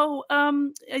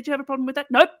you have a problem with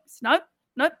that? Nope,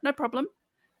 no problem.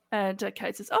 And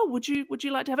Kate says, "Oh, would you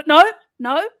like to have it?" No,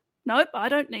 I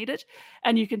don't need it.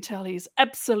 And you can tell he's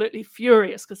absolutely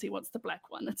furious because he wants the black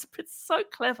one. It's so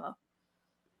clever.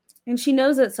 And she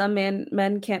knows that some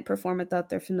men can't perform without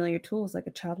their familiar tools, like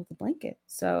a child with a blanket.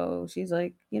 So she's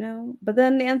like, But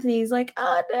then Anthony's like,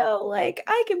 "Oh no, like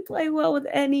I can play well with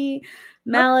any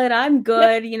mallet. I'm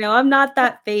good. I'm not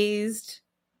that phased."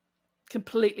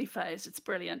 Completely phased. It's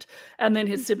brilliant. And then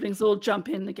his siblings all jump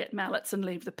in to get mallets and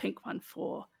leave the pink one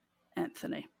for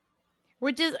Anthony.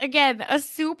 which is again a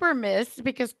super miss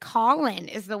because Colin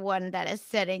is the one that is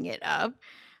setting it up.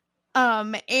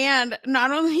 And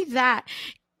not only that,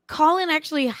 Colin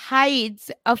actually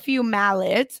hides a few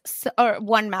mallets or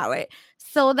one mallet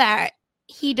so that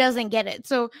he doesn't get it.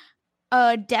 So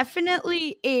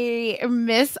definitely a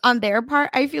miss on their part,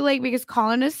 I feel like, because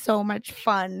Colin is so much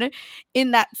fun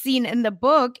in that scene in the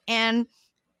book, and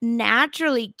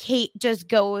naturally Kate just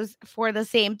goes for the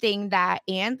same thing that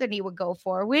Anthony would go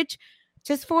for, which,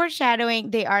 just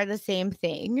foreshadowing, they are the same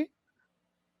thing.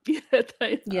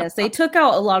 Yes, they took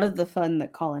out a lot of the fun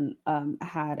that Colin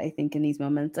had, I think, in these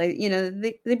moments.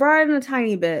 They brought in a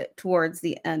tiny bit towards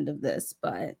the end of this,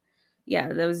 but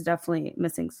yeah, that was definitely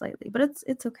missing slightly. But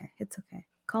it's okay. It's okay.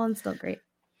 Colin's still great.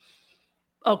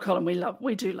 Oh, Colin,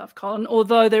 we do love Colin,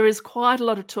 although there is quite a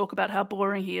lot of talk about how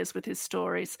boring he is with his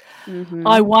stories. Mm-hmm.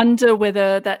 I wonder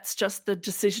whether that's just the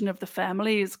decision of the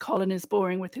family, is Colin is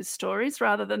boring with his stories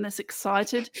rather than this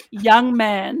excited young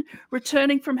man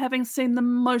returning from having seen the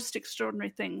most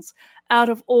extraordinary things out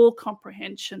of all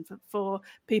comprehension for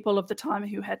people of the time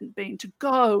who hadn't been, to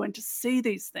go and to see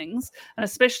these things, and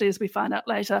especially, as we find out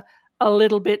later, a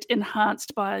little bit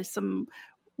enhanced by some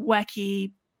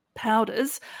wacky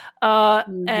powders,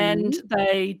 and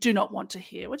they do not want to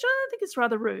hear, which I think is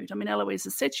rather rude. I mean, Eloise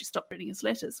has said she stopped reading his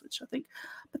letters, which I think,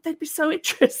 but they'd be so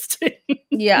interesting.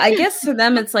 Yeah, I guess for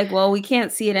them it's like, well, we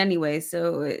can't see it anyway,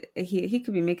 so he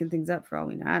could be making things up for all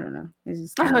we know. I don't know. It's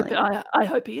just I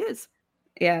hope he is.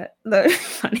 Yeah, that's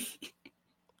funny.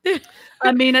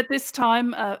 I mean, at this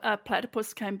time, a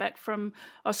platypus came back from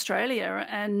Australia,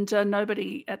 and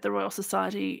nobody at the Royal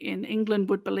Society in England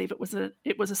would believe it was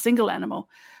a single animal.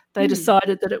 They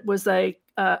decided that it was a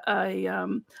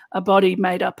body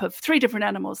made up of 3 different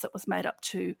animals that was made up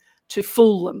to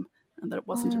fool them, and that it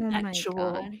wasn't an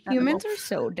actual animal. Humans are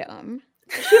so dumb.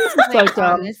 Humans are so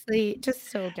dumb. Honestly,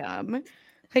 just so dumb.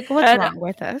 Like, what's wrong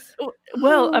with us?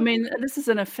 Well, I mean, this is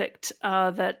an effect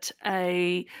that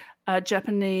a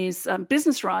Japanese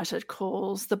business writer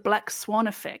calls the black swan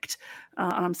effect.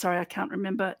 And I'm sorry, I can't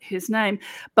remember his name,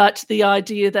 but the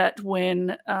idea that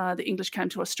when the English came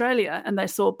to Australia and they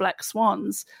saw black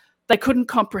swans, they couldn't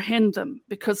comprehend them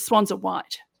because swans are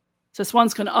white. So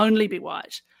swans can only be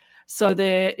white. So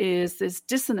there is this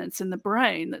dissonance in the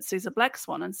brain that sees a black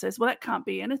swan and says, well, that can't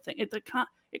be anything. It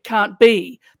can't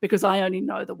be, because I only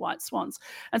know the white swans.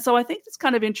 And so I think it's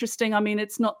kind of interesting. I mean,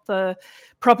 it's not the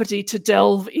property to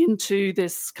delve into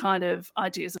this kind of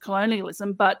ideas of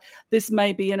colonialism, but this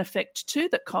may be an effect too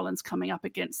that Colin's coming up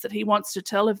against, that he wants to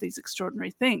tell of these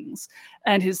extraordinary things,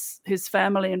 and his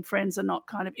family and friends are not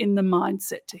kind of in the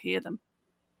mindset to hear them.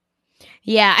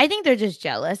 Yeah, I think they're just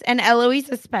jealous. And Eloise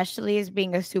especially is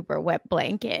being a super wet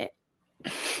blanket.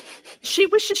 She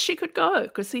wishes she could go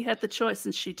because he had the choice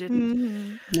and she didn't.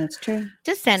 Mm-hmm. That's true.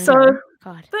 Just send her.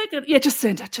 God. Yeah, just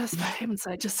send her. Just for heaven's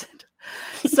sake, just send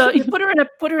her. So you put her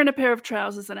in a pair of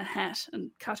trousers and a hat and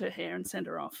cut her hair and send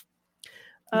her off.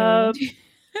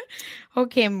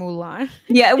 Okay, Mulan.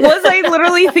 Yeah, was I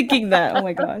literally thinking that? Oh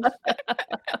my gosh.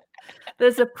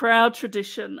 There's a proud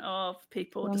tradition of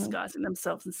people disguising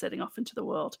themselves and setting off into the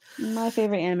world. My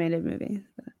favorite animated movie.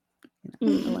 But,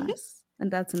 alas. And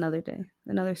that's another day.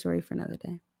 Another story for another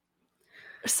day.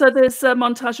 So there's a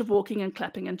montage of walking and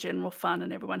clapping and general fun,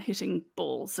 and everyone hitting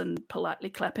balls and politely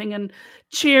clapping and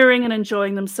cheering and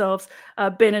enjoying themselves.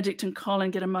 Benedict and Colin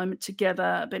get a moment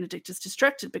together. Benedict is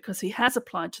distracted because he has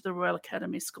applied to the Royal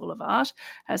Academy School of Art,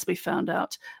 as we found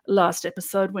out last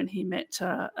episode when he met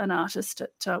an artist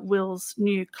at Will's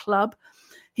new club.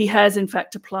 He has, in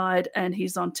fact, applied, and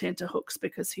he's on tenterhooks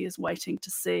because he is waiting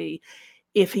to see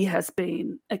if he has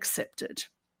been accepted.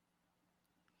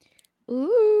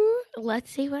 Ooh,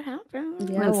 let's see what happens.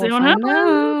 Yeah, let's see what happens.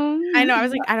 I know. I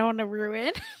was like, I don't want to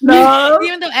ruin. No,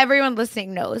 even though everyone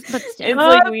listening knows, but still. It's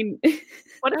like we.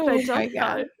 What if they don't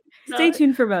know? Stay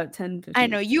tuned for about 10, 15. I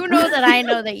know. You know that I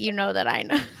know that you know that I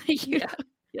know.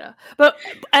 Yeah. But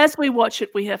as we watch it,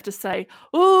 we have to say,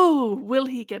 oh, will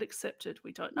he get accepted?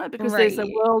 We don't know, because there's a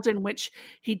world in which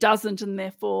he doesn't, and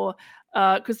therefore,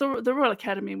 because the Royal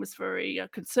Academy was very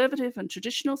conservative and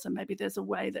traditional, so maybe there's a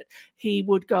way that he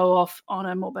would go off on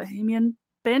a more bohemian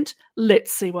bent.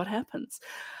 Let's see what happens.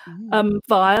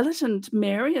 Violet and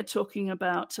Mary are talking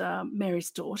about Mary's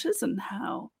daughters and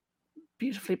how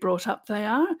beautifully brought up they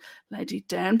are. Lady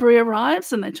Danbury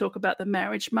arrives and they talk about the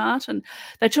marriage mart, and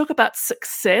they talk about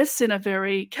success in a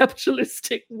very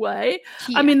capitalistic way.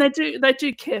 Yeah. I mean, they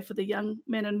do care for the young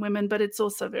men and women, but it's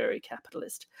also very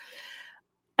capitalist.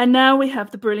 And now we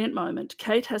have the brilliant moment.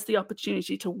 Kate has the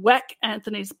opportunity to whack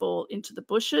Anthony's ball into the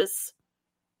bushes.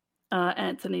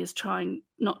 Anthony is trying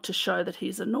not to show that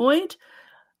he's annoyed.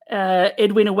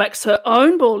 Edwina whacks her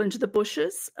own ball into the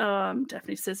bushes.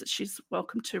 Daphne says that she's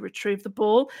welcome to retrieve the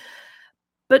ball.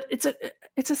 But it's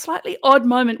a slightly odd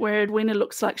moment where Edwina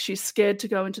looks like she's scared to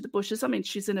go into the bushes. I mean,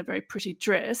 she's in a very pretty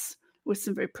dress with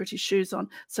some very pretty shoes on.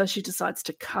 So she decides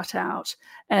to cut out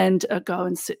and go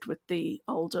and sit with the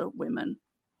older women.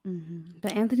 Mm-hmm.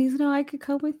 But Anthony's, no, I could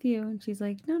come with you. And she's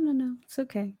like, no, it's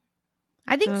okay.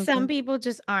 I think some people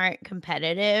just aren't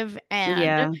competitive, and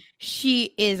Yeah.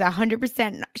 she is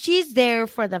 100%. She's there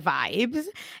for the vibes,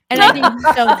 and I think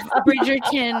the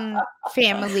Bridgerton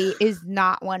family is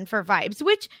not one for vibes,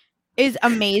 which is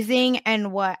amazing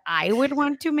and what I would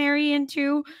want to marry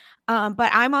into.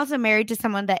 But I'm also married to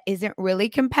someone that isn't really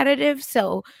competitive,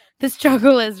 so the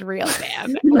struggle is real,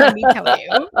 man. Let me tell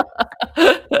you.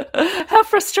 How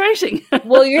frustrating.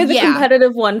 Well, you're the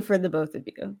competitive one for the both of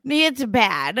you. It's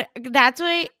bad. That's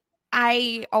why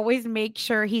I always make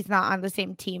sure he's not on the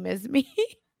same team as me.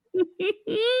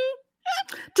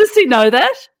 Does he know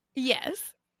that? Yes.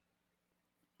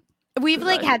 We've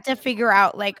had to figure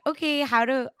out okay, how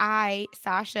do I,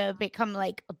 Sasha, become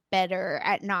better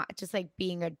at not just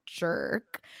being a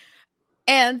jerk?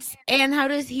 And how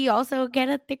does he also get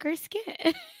a thicker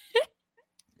skin?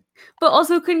 But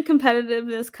also, couldn't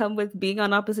competitiveness come with being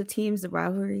on opposite teams, the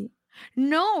rivalry?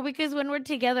 No, because when we're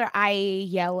together, I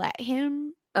yell at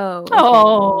him. Oh. Okay.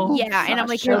 Oh. Yeah, and I'm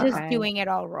like, you're just doing it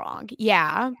all wrong.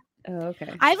 Yeah. Oh,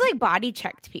 okay. I've body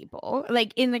checked people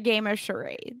in the game of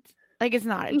charades. It's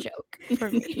not a joke for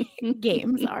me.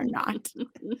 Games are not.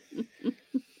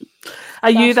 Are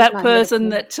you that person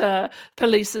that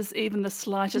polices even the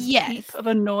slightest peep of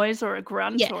a noise or a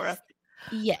grunt or a...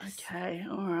 Yes. Okay.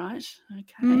 All right.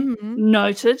 Okay. Mm-hmm.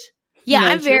 Noted. Yeah,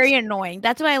 Noted. I'm very annoying.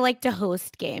 That's why I like to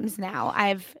host games now.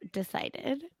 I've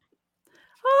decided.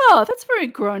 Oh, that's very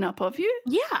grown up of you.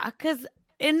 Yeah, because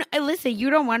listen,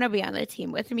 you don't want to be on the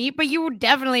team with me, but you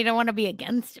definitely don't want to be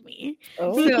against me.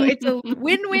 Oh. So it's a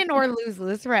win-win or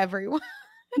lose-lose for everyone.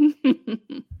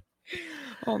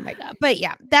 Oh my God. But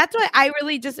yeah, that's what I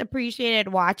really just appreciated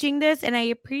watching this. And I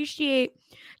appreciate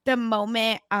the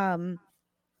moment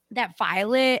that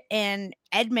Violet and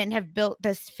Edmund have built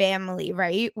this family,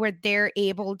 right? Where they're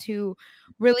able to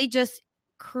really just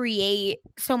create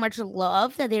so much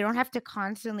love that they don't have to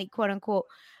constantly, quote unquote,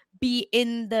 be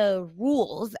in the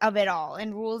rules of it all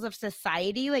and rules of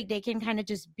society. They can kind of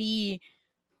just be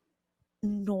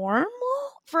normal,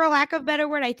 for a lack of a better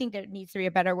word. I think there needs to be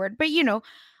a better word, but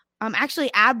actually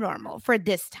abnormal for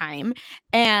this time.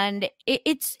 And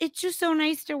it's just so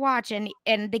nice to watch. And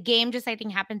the game just, I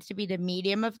think, happens to be the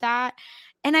medium of that.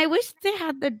 And I wish they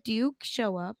had the Duke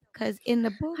show up, because in the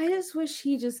book, I just wish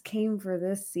he just came for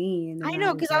this scene. I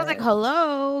know, because I was like,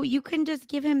 hello, you can just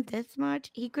give him this much.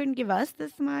 He couldn't give us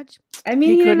this much. I mean,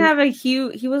 he didn't have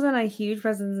he wasn't a huge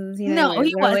presence in the scene. No, anyways,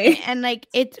 he really. wasn't. And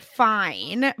it's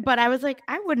fine. But I was like,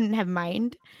 I wouldn't have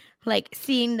mind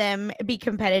seeing them be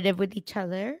competitive with each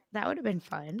other. That would have been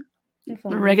fun.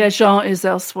 Regé-Jean is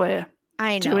elsewhere.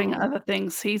 I know. Doing other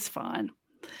things. He's fine.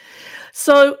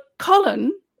 So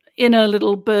Colin, in a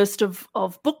little burst of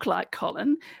book-like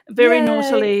Colin, very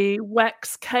naughtily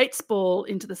whacks Kate's ball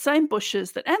into the same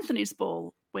bushes that Anthony's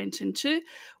ball went into.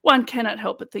 One cannot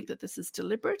help but think that this is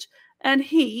deliberate, and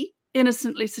he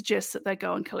innocently suggests that they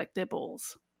go and collect their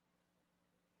balls.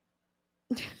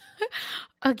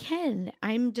 Again,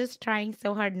 I'm just trying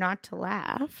so hard not to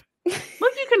laugh. Well,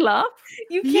 you can laugh.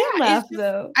 You can laugh,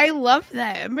 though. I love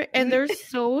them, and they're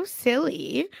so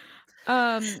silly.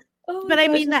 But I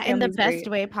mean that in the best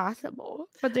way possible.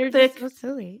 But they're just so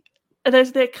silly.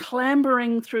 They're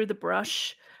clambering through the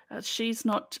brush. She's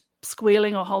not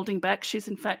squealing or holding back. She's,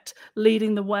 in fact,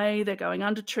 leading the way. They're going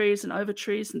under trees and over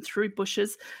trees and through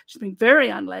bushes. She's being very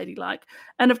unladylike.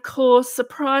 And, of course,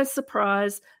 surprise,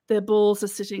 surprise, their balls are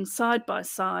sitting side by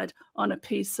side on a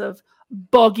piece of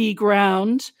boggy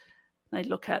ground. They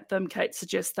look at them. Kate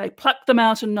suggests they pluck them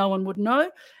out and no one would know.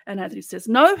 And Anthony says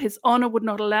no, his honour would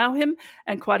not allow him.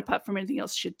 And quite apart from anything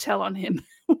else, she'd tell on him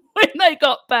when they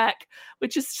got back,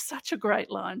 which is such a great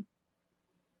line.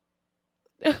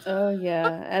 Oh,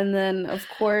 yeah. And then, of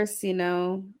course, she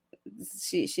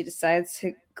decides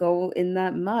to go in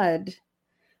that mud.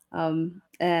 And,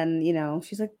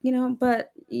 she's like,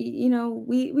 but,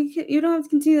 we you don't have to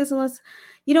continue this unless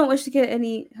you don't wish to get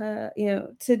any,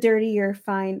 to dirty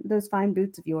those fine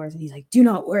boots of yours. And he's like, do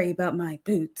not worry about my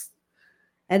boots.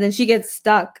 And then she gets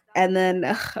stuck. And then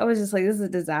I was just like, this is a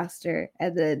disaster.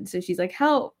 And then, so she's like,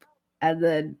 help. And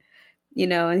then,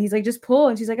 and he's like, just pull.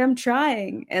 And she's like, I'm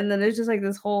trying. And then there's just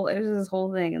this whole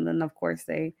thing. And then, of course,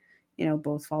 they,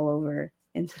 both fall over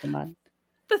into the mud.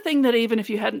 the thing that even if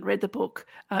you hadn't read the book,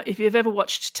 if you've ever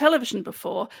watched television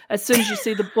before, as soon as you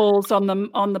see the balls on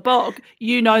the bog,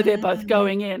 you know they're both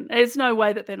going in. There's no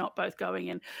way that they're not both going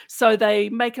in. So they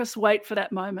make us wait for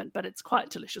that moment, but it's quite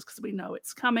delicious because we know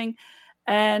it's coming,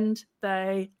 and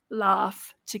they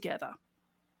laugh together.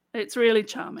 It's really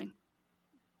charming.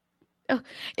 Oh,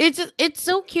 it's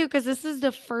so cute because this is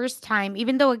the first time,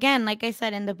 even though, again, like I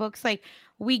said in the books, like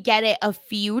we get it a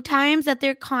few times that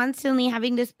they're constantly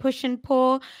having this push and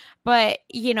pull, but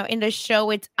in the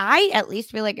show, I at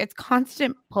least feel like it's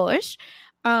constant push,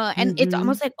 and it's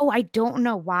almost like, oh, I don't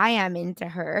know why I'm into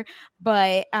her,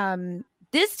 but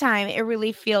this time it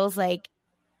really feels like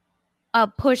a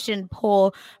push and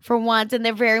pull for once, and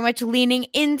they're very much leaning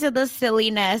into the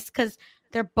silliness because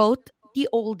they're both the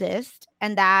oldest,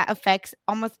 and that affects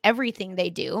almost everything they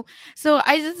do. So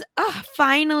I just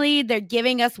finally they're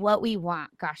giving us what we want.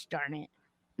 Gosh darn it.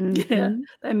 Yeah,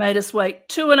 they made us wait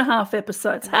 2.5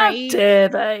 episodes. How dare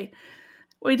they?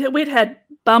 We'd had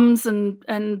bums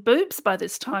and boobs by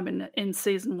this time in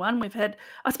season 1.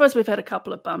 I suppose we've had a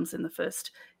couple of bums in the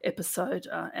first episode,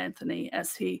 Anthony,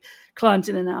 as he climbs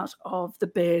in and out of the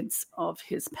beds of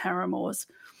his paramours.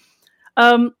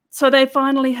 So they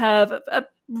finally have a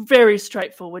very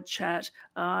straightforward chat.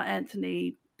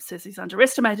 Anthony says he's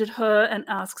underestimated her and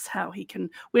asks how he can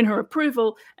win her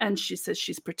approval, and she says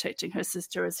she's protecting her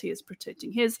sister as he is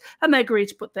protecting his, and they agree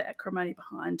to put their acrimony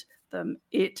behind them.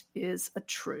 It is a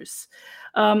truce.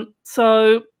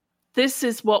 So this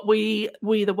is what we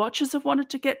the watchers have wanted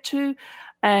to get to,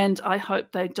 and I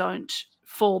hope they don't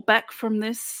fall back from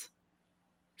this.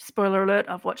 Spoiler alert,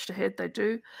 I've watched ahead, they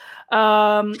do.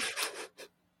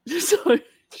 So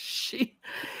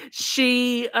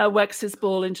she whacks his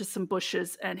ball into some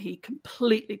bushes, and he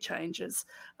completely changes.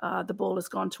 The ball has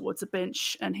gone towards a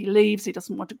bench, and he leaves. He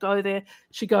doesn't want to go there.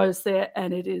 She goes there,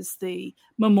 and it is the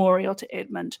memorial to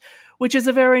Edmund, which is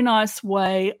a very nice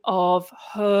way of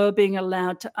her being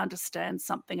allowed to understand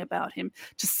something about him,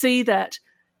 to see that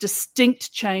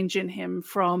distinct change in him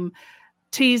from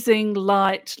teasing,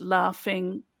 light,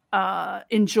 laughing,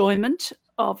 enjoyment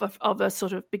of a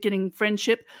sort of beginning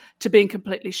friendship to being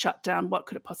completely shut down. What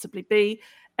could it possibly be?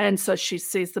 And so she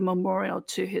sees the memorial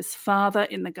to his father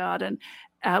in the garden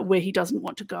where he doesn't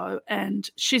want to go. And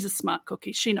she's a smart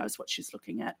cookie. She knows what she's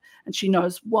looking at, and she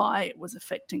knows why it was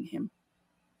affecting him.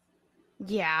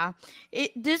 Yeah,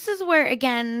 this is where,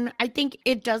 again, I think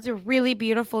it does a really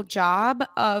beautiful job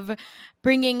of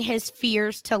bringing his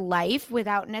fears to life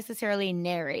without necessarily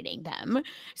narrating them.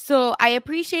 So I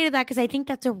appreciated that because I think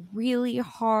that's a really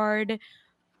hard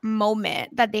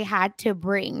moment that they had to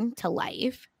bring to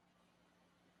life.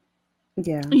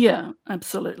 Yeah,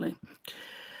 absolutely.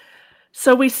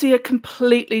 So we see a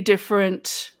completely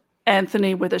different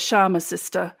Anthony with a Sharma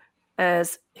sister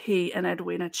as he and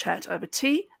Edwina chat over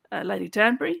tea. Lady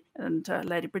Danbury and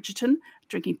Lady Bridgerton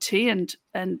drinking tea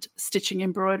and stitching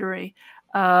embroidery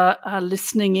are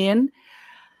listening in.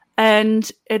 And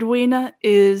Edwina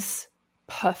is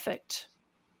perfect.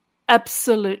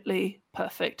 Absolutely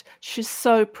perfect. She's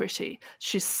so pretty.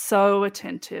 She's so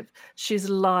attentive. She's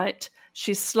light.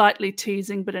 She's slightly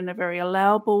teasing, but in a very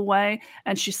allowable way.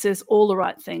 And she says all the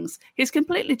right things. He's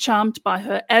completely charmed by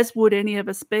her, as would any of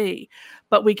us be.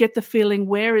 But we get the feeling,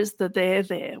 where is the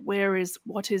there?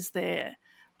 What is there?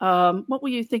 What were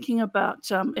you thinking about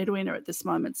Edwina at this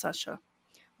moment, Sasha?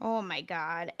 Oh, my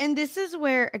God. And this is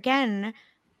where, again,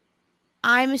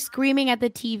 I'm screaming at the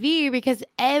TV because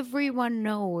everyone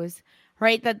knows,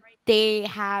 right, that they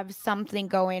have something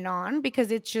going on,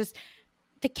 because it's just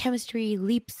the chemistry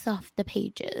leaps off the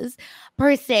pages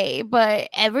per se, but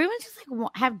everyone's just like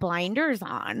have blinders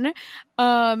on.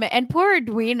 And poor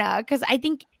Edwina, because I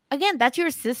think, again, that's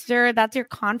your sister, that's your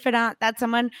confidant, that's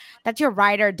someone, that's your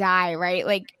ride or die, right?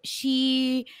 Like,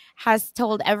 she has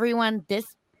told everyone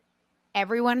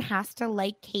everyone has to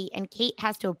like Kate, and Kate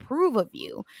has to approve of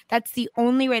you. That's the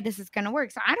only way this is going to work.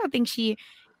 So I don't think she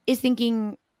is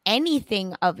thinking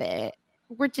anything of it,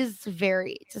 which is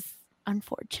very just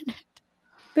unfortunate.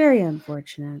 Very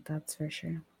unfortunate, that's for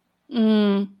sure.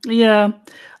 Yeah,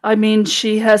 I mean,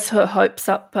 she has her hopes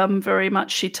up very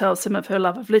much. She tells him of her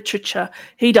love of literature.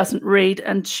 He doesn't read,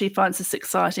 and she finds this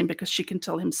exciting because she can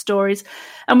tell him stories.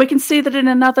 And we can see that in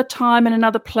another time, in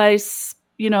another place,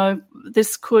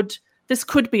 this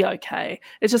could be okay.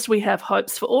 It's just we have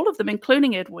hopes for all of them,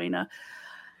 including Edwina.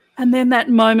 And then that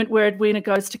moment where Edwina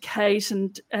goes to Kate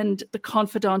and the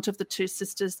confidant of the two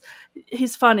sisters,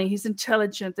 he's funny, he's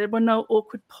intelligent, there were no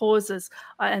awkward pauses,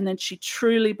 and then she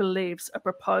truly believes a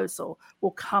proposal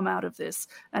will come out of this.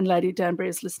 And Lady Danbury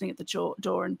is listening at the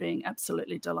door and being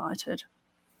absolutely delighted.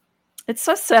 It's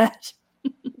so sad.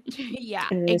 Yeah,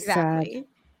 exactly.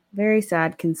 Very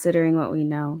sad considering what we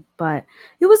know. But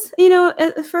it was, you know,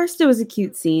 at first it was a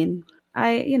cute scene.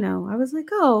 I was like,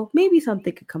 oh, maybe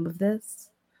something could come of this.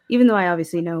 Even though I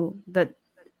obviously know that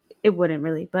it wouldn't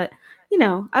really. But,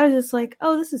 I was just like,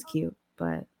 oh, this is cute.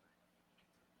 But,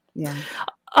 yeah.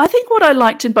 I think what I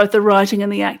liked in both the writing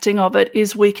and the acting of it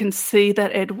is we can see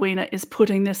that Edwina is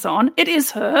putting this on. It is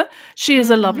her. She is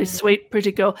a lovely, sweet,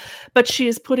 pretty girl, but she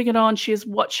is putting it on. She is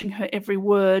watching her every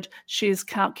word. She is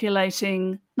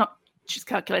calculating, not she's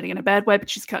calculating in a bad way, but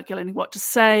she's calculating what to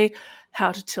say, how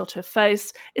to tilt her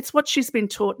face. It's what she's been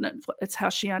taught, and it's how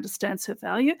she understands her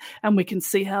value. And we can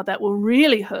see how that will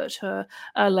really hurt her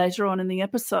later on in the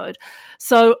episode.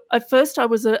 So at first I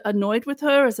was annoyed with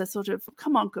her as a sort of,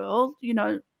 come on, girl,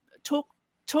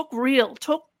 talk real,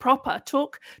 talk proper,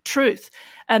 talk truth.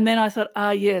 And then I thought,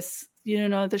 yes,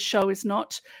 the show is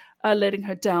not letting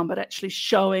her down, but actually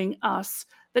showing us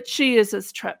that she is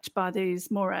as trapped by these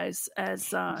mores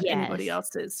as anybody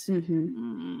else is.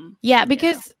 Mm-hmm. Yeah,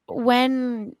 because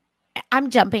when I'm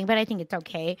jumping, but I think it's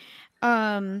okay.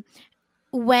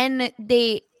 When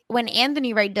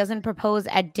Anthony Wright doesn't propose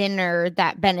at dinner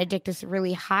that Benedict is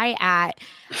really high at,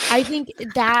 I think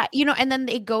that, and then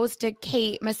it goes to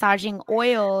Kate massaging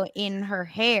oil in her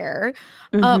hair,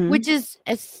 which is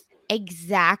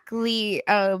exactly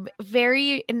a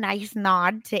very nice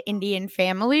nod to Indian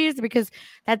families, because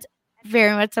that's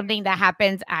very much something that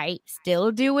happens. I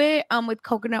still do it with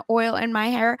coconut oil in my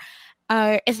hair,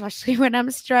 especially when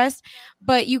I'm stressed.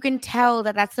 But you can tell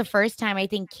that that's the first time I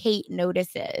think Kate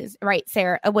notices, right,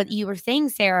 Sarah, what you were saying,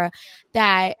 Sarah,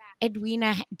 that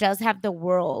Edwina does have the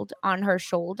world on her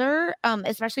shoulder,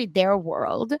 especially their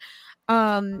world,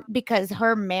 because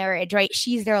her marriage, right,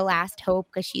 she's their last hope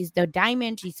because she's the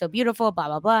diamond, she's so beautiful, blah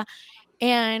blah blah,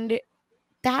 and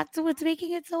that's what's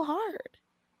making it so hard.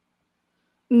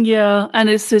 Yeah, and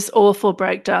it's this awful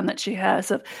breakdown that she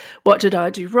has of, what did I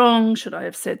do wrong? Should I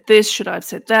have said this? Should I have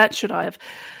said that? Should I have...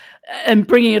 And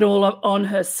bringing it all up on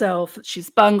herself. She's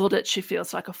bungled it. She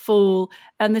feels like a fool.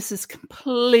 And this is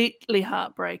completely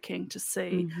heartbreaking to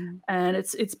see. Mm-hmm. And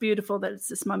it's beautiful that it's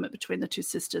this moment between the two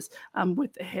sisters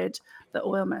with the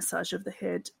oil massage of the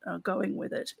head going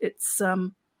with it. It's...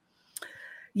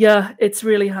 it's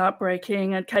really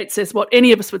heartbreaking. And Kate says what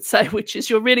any of us would say, which is,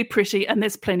 you're really pretty and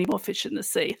there's plenty more fish in the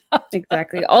sea.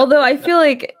 Exactly. Although I feel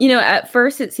like, at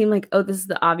first it seemed like, oh, this is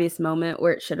the obvious moment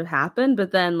where it should have happened.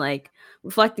 But then, like,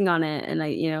 reflecting on it, and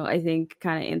I think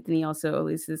kind of Anthony also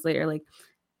alludes later, like,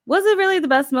 was it really the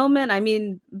best moment? I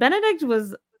mean, Benedict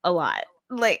was a lot.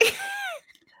 Like...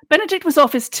 Benedict was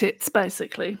off his tits,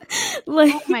 basically.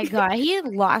 Like, oh my god, he had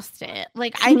lost it.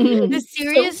 Like, the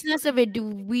seriousness of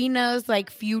Edwina's like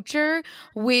future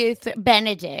with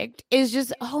Benedict is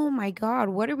just, oh my god,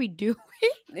 what are we doing?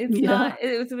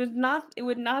 It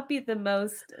would not be the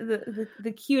most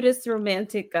the cutest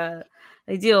romantic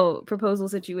ideal proposal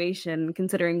situation,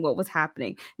 considering what was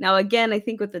happening. Now, again, I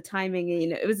think with the timing,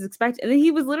 it was expected, and then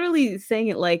he was literally saying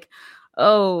it like,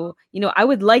 oh, I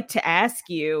would like to ask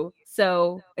you.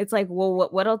 So it's like, well,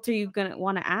 what else are you going to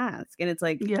want to ask? And it's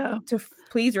like, to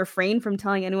please refrain from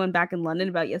telling anyone back in London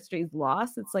about yesterday's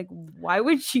loss. It's like, why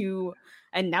would you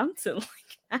announce it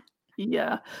like that?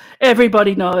 Yeah,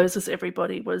 everybody knows, as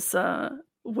everybody was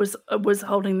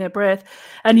holding their breath.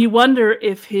 And you wonder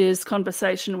if his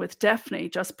conversation with Daphne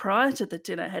just prior to the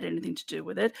dinner had anything to do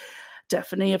with it.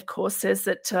 Daphne, of course, says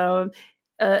that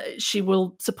she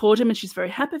will support him and she's very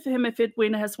happy for him if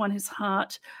Edwina has won his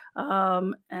heart.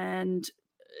 And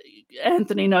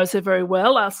Anthony knows her very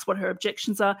well, asks what her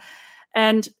objections are.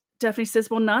 And Daphne says,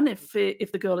 well, none. If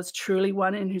the girl is truly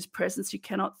one in whose presence you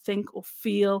cannot think or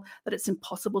feel, that it's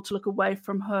impossible to look away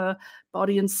from her.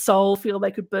 Body and soul feel they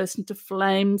could burst into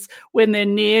flames. When they're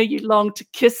near, you long to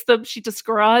kiss them. She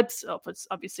describes,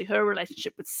 obviously, her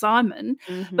relationship with Simon,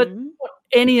 but what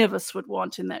any of us would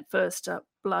want in that first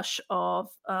blush of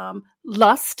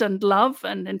lust and love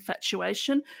and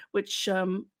infatuation, which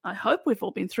I hope we've all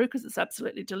been through, because it's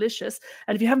absolutely delicious.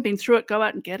 And if you haven't been through it, go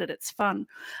out and get it. It's fun.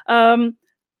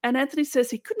 And Anthony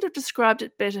says he couldn't have described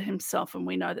it better himself, and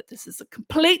we know that this is a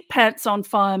complete pants on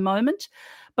fire moment.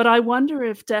 But I wonder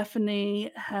if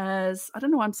Daphne has, I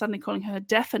don't know why I'm suddenly calling her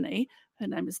Daphne, her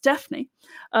name is Daphne,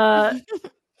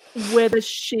 whether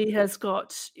she has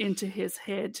got into his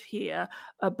head here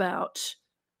about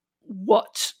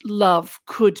what love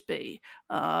could be.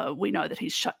 We know that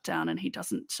he's shut down and he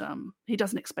doesn't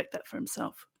expect that for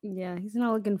himself. Yeah, he's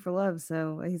not looking for love,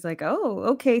 so he's like, oh,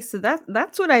 okay, so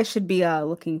that's what I should be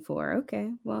looking for. Okay,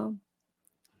 well,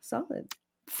 solid.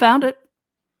 Found it.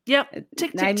 Yep.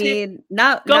 Tick, tick, I tick. mean,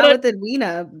 not Got it. with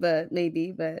Edwina, but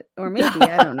maybe, or maybe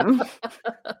I don't know.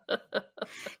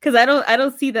 Because I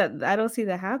don't see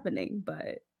that happening.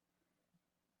 But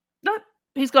Nope,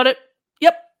 he's got it.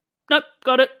 Yep. Nope,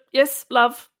 got it. Yes,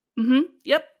 love.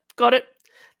 Yep, got it.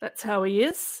 That's how he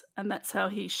is, and that's how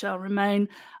he shall remain,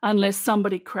 unless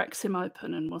somebody cracks him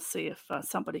open, and we'll see if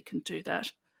somebody can do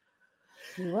that.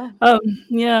 Well,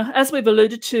 yeah, as we've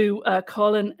alluded to,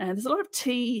 Colin, and there's a lot of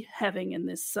tea having in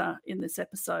this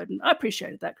episode, and I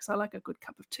appreciated that because I like a good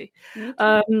cup of tea.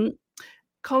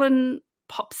 Colin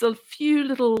pops a few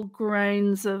little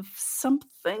grains of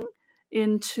something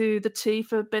into the tea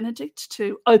for Benedict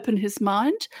to open his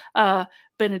mind.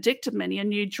 Benedict, many a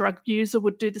new drug user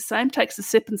would do the same, takes a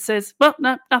sip and says, well,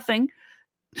 no, nothing.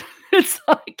 It's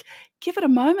like, give it a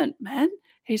moment, man.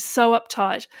 He's so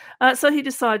uptight. So he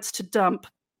decides to dump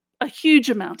a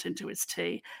huge amount into his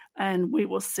tea, and we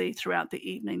will see throughout the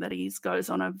evening that he goes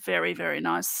on a very, very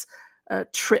nice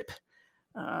trip,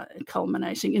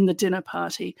 culminating in the dinner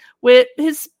party, where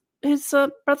his brothers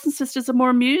and sisters are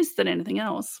more amused than anything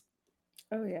else.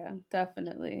 Oh yeah,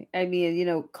 definitely. I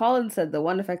mean, Colin said the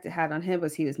one effect it had on him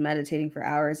was he was meditating for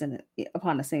hours and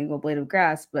upon a single blade of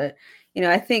grass. But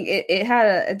I think it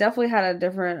definitely had a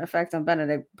different effect on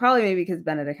Benedict. Probably maybe because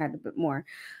Benedict had a bit more.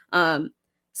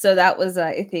 So that was,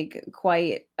 I think,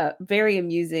 quite very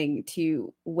amusing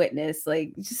to witness.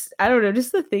 Like, just I don't know,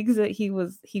 just the things that he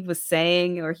was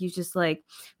saying, or he's just like,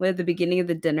 at the beginning of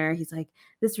the dinner, he's like,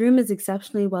 "This room is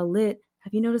exceptionally well lit.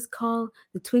 Have you noticed, Carl?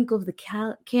 The twinkle of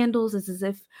the candles is as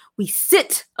if we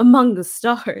sit among the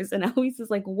stars." And Eloise is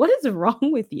like, "What is wrong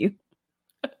with you?"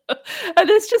 And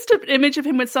there's just an image of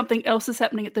him when something else is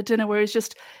happening at the dinner, where he's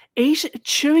just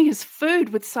chewing his food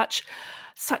with such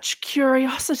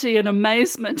curiosity and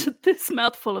amazement at this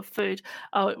mouthful of food.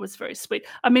 Oh, it was very sweet.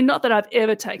 I mean, not that I've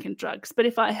ever taken drugs, but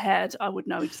if I had, I would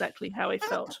know exactly how he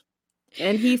felt.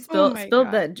 And he spilled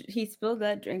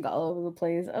that drink all over the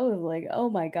place. I was like, oh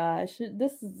my gosh,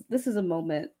 this is a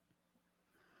moment.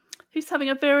 He's having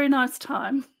a very nice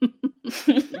time.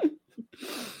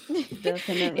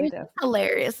 Definitely. It's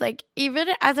hilarious. Like, even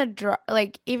as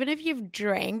even if you've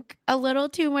drank a little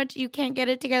too much, you can't get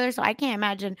it together. So I can't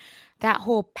imagine that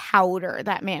whole powder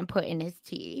that man put in his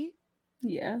tea.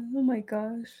 Yeah. Oh my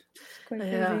gosh. It's quite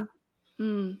crazy.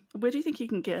 Where do you think you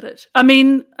can get it? I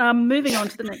mean, moving on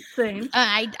to the next scene.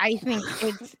 I think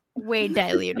it's way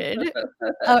diluted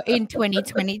in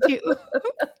 2022.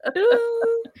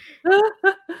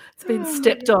 It's been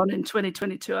stepped on in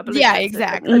 2022, I believe. Yeah,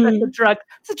 exactly. That's a drug.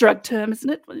 It's a drug term, isn't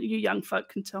it? Well, you young folk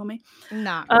can tell me.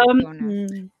 Not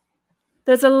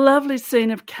There's a lovely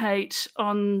scene of Kate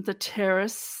on the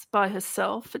terrace by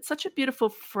herself. It's such a beautiful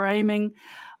framing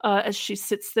as she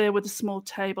sits there with a small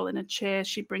table and a chair.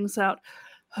 She brings out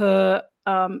her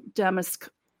damask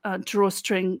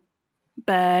drawstring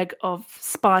bag of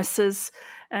spices,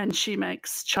 and she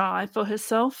makes chai for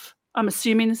herself. I'm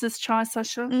assuming this is chai,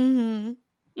 Sasha?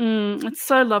 Mm-hmm. It's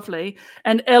so lovely.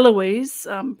 And Eloise,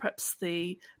 perhaps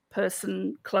the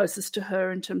person closest to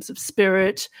her in terms of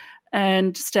spirit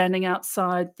and standing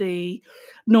outside the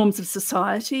norms of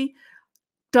society,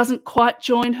 doesn't quite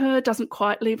join her, doesn't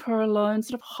quite leave her alone,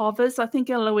 sort of hovers. I think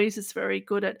Eloise is very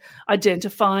good at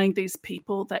identifying these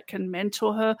people that can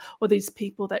mentor her, or these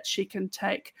people that she can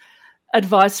take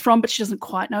advice from, but she doesn't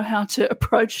quite know how to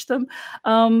approach them.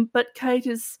 But Kate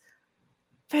is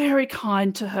very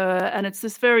kind to her, and it's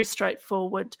this very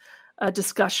straightforward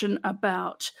discussion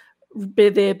about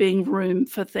there being room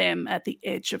for them at the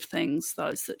edge of things,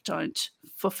 those that don't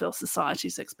fulfill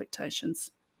society's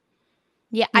expectations.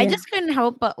 Yeah, I just couldn't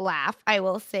help but laugh, I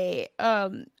will say,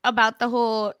 about the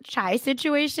whole chai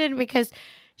situation, because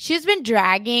she's been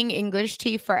dragging English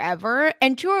tea forever,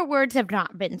 and truer words have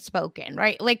not been spoken,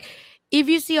 right? Like, if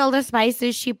you see all the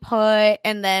spices she put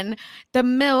and then the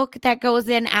milk that goes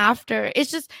in after,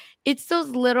 it's those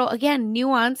little, again,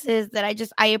 nuances that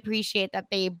I appreciate that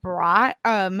they brought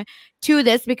to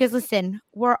this, because listen,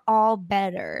 we're all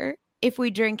better if we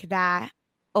drink that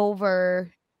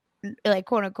over, like,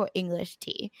 quote unquote English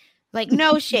tea. Like,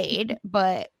 no shade,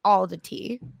 but all the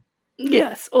tea.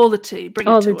 Yes, all the tea. Bring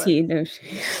all it to the her. tea, no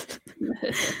shade.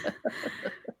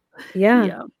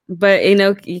 Yeah. But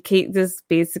Kate just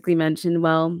basically mentioned,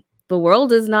 well, the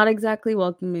world is not exactly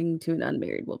welcoming to an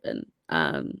unmarried woman.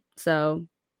 So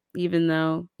even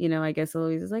though, I guess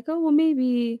Eloise is like, oh well,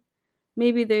 maybe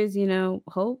there's,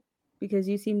 hope because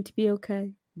you seem to be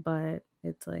okay. But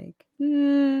it's like,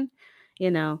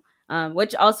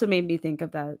 which also made me think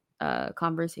of that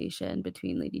conversation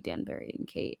between Lady Danbury and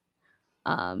Kate.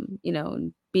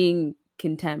 And being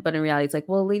content, but in reality it's like,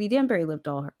 well, Lady Danbury lived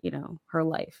all her, her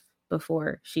life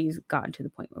before she's gotten to the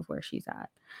point of where she's at.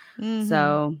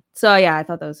 Mhm. So yeah, I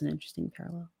thought that was an interesting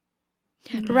parallel.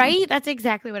 Right? That's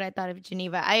exactly what I thought of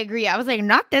Geneva. I agree. I was like,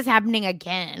 not this happening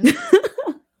again.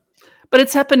 But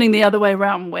it's happening the other way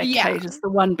around, where Yeah. Kate is the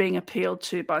one being appealed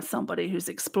to by somebody who's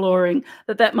exploring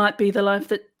that might be the life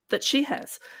that she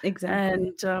has. Exactly.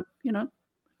 And, you know,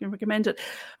 I can recommend it.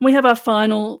 We have our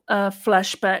final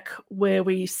flashback where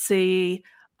we see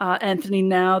Anthony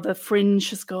now. The fringe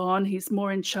has gone. He's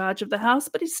more in charge of the house,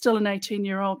 but he's still an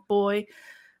 18-year-old boy,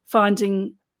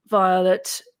 finding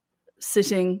Violet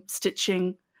sitting,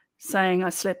 stitching, saying, I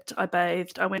slept, I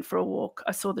bathed, I went for a walk,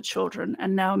 I saw the children,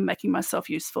 and now I'm making myself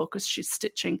useful because she's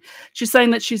stitching. She's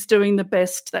saying that she's doing the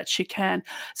best that she can.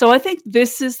 So I think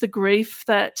this is the grief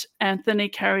that Anthony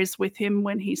carries with him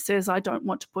when he says, I don't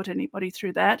want to put anybody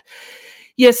through that.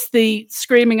 Yes, the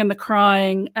screaming and the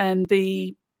crying and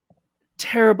the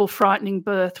terrible, frightening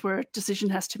birth where a decision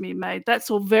has to be made,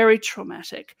 that's all very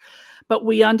traumatic. But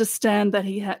we understand that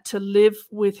he had to live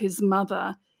with his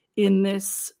mother in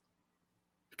this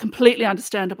completely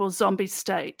understandable zombie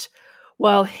state,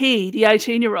 while he, the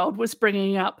 18-year-old, was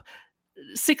bringing up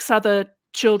 6 other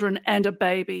children and a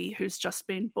baby who's just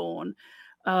been born.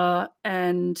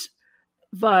 And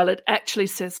Violet actually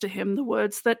says to him the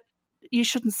words that you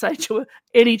shouldn't say to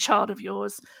any child of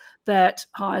yours, that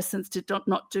Hyacinth did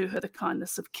not do her the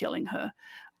kindness of killing her.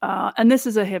 And this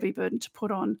is a heavy burden to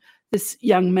put on this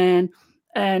young man.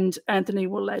 And Anthony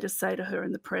will later say to her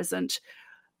in the present,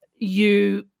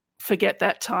 you forget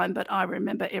that time, but I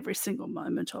remember every single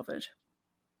moment of it.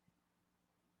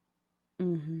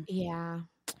 Mm-hmm. Yeah.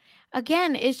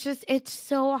 Again, it's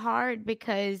so hard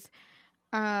because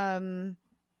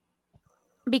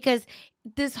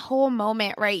this whole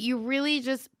moment, right? You really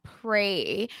just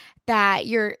pray that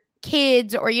your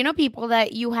kids or, people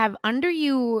that you have under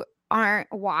you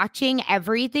aren't watching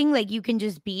everything, like you can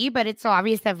just be, but it's so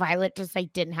obvious that Violet just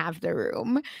like didn't have the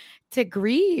room to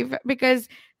grieve, because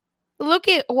look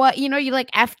at what, you like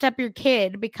effed up your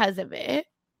kid because of it.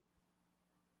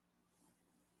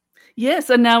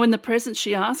 Yes, and now in the present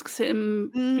she asks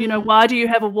him, why do you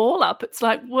have a wall up? It's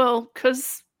like, well,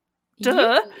 because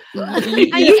duh.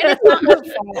 It's not her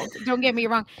fault, don't get me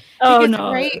wrong. Oh, Because,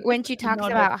 no. right, when she talks Not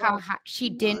about her how fault.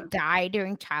 she didn't die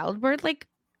during childbirth, like,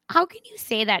 how can you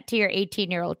say that to your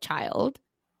 18-year-old child?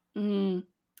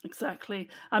 Exactly.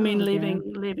 I mean,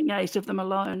 leaving 8 of them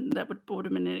alone, that would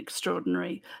have been an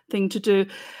extraordinary thing to do.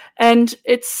 And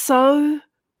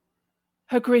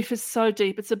her grief is so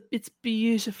deep. It's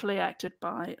beautifully acted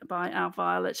by our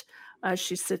Violet as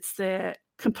she sits there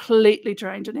completely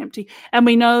drained and empty. And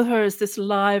we know her as this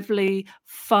lively,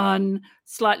 fun,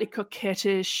 slightly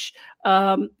coquettish,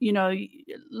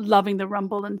 loving the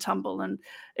rumble and tumble and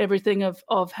everything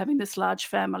of having this large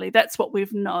family. That's what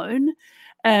we've known.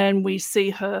 And we see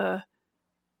her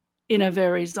in a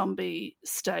very zombie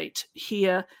state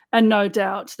here. And no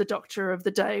doubt the doctor of the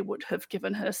day would have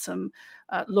given her some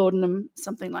laudanum,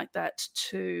 something like that,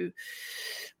 to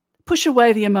push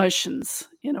away the emotions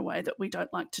in a way that we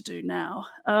don't like to do now.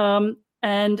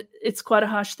 And it's quite a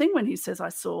harsh thing when he says, I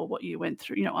saw what you went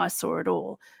through, I saw it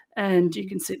all. And you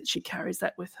can see that she carries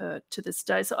that with her to this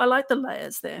day. So I like the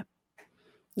layers there.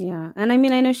 Yeah. And I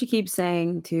mean, I know she keeps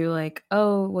saying too, like,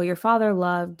 oh, well, your father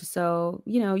loved, so,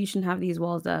 you shouldn't have these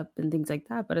walls up and things like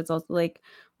that. But it's also like,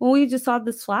 when we just saw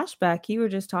this flashback, you were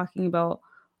just talking about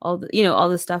all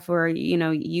the stuff where,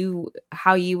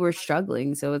 how you were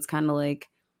struggling. So it's kind of like,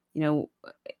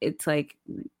 it's like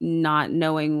not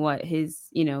knowing what his,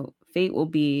 fate will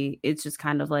be. It's just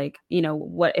kind of like,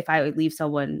 what if I would leave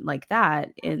someone like that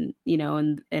and,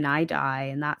 and I die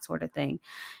and that sort of thing.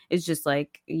 It's just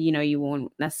like, you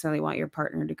won't necessarily want your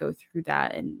partner to go through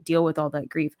that and deal with all that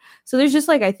grief. So there's just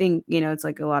like, I think, it's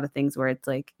like a lot of things where it's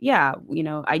like, yeah,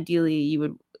 ideally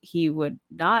he would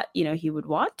not, he would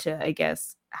want to, I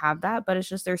guess, have that, but it's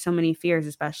just, there's so many fears,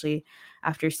 especially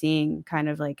after seeing kind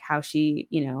of like how she,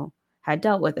 had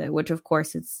dealt with it, which of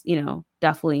course it's,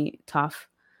 definitely tough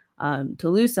to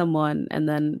lose someone. And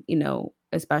then,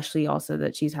 especially also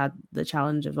that she's had the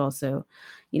challenge of also,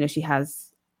 she has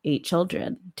 8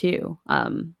 children too.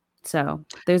 So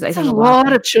there's, I think, a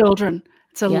lot of children.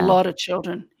 It's a lot of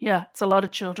children. Yeah, it's a lot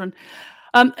of children.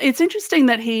 It's interesting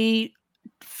that he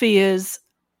fears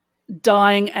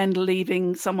dying and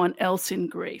leaving someone else in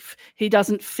grief. He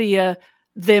doesn't fear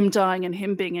them dying and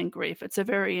him being in grief. It's a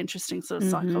very interesting sort of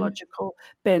psychological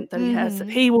bent that he has, that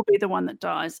he will be the one that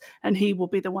dies and he will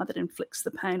be the one that inflicts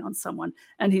the pain on someone,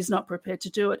 and he's not prepared to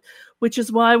do it, which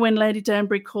is why when Lady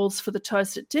Danbury calls for the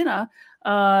toast at dinner,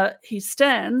 he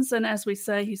stands, and as we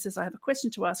say, he says, I have a question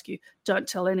to ask you. Don't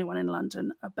tell anyone in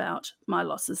London about my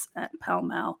losses at Pall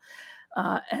Mall.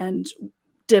 and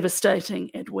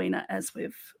devastating Edwina, as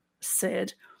we've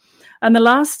said. And the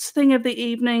last thing of the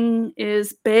evening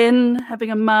is Ben having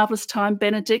a marvellous time,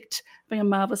 Benedict having a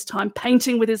marvellous time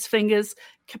painting with his fingers,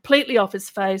 completely off his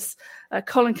face.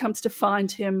 Colin comes to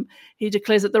find him. He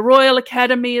declares that the Royal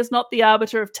Academy is not the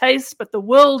arbiter of taste, but the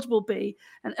world will be.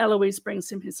 And Eloise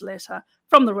brings him his letter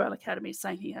from the Royal Academy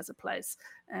saying he has a place.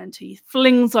 And he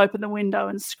flings open the window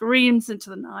and screams into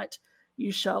the night,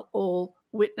 "You shall all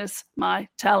witness my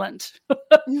talent."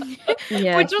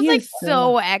 Yeah, Which was like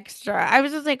so extra. I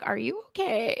was just like, "Are you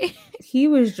okay?" He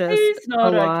was just He's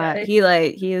not a lot.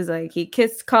 okay. He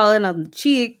kissed Colin on the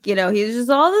cheek, he was just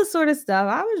all this sort of stuff.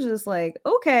 I was just like,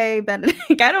 okay,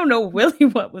 Benedict. I don't know really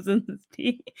what was in this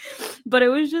tea, but it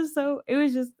was just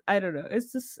I don't know.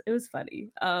 It was funny.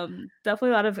 Definitely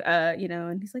a lot of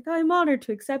and he's like, I'm honored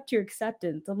to accept your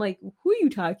acceptance. I'm like, who are you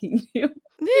talking to?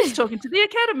 He's talking to the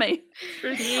Academy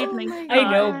through the evening. I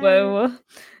know, but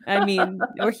I mean,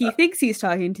 or he thinks he's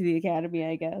talking to the Academy,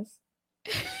 I guess.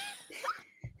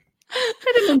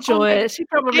 I didn't enjoy it. She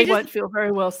probably won't feel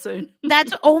very well soon.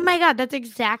 Oh my God, that's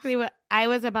exactly what I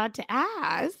was about to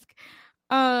ask.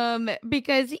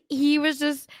 Because he was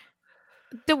just,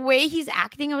 the way he's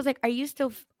acting, I was like, are you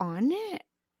still on it?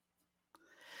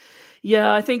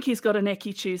 Yeah, I think he's got an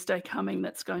Ecky Tuesday coming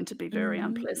that's going to be very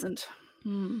unpleasant.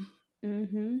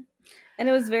 Mm-hmm. And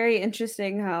it was very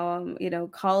interesting how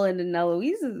Colin and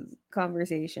Eloise's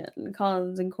conversation.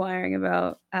 Colin's inquiring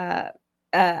about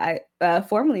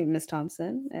formerly Miss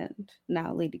Thompson and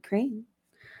now Lady Crane.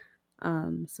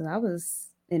 So that was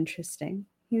interesting.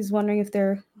 He was wondering if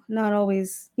they're not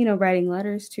always writing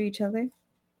letters to each other.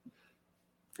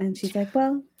 And she's like,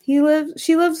 well,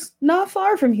 she lives not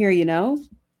far from here,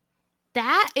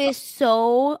 That is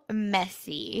so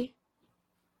messy.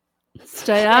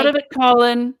 Stay out of it,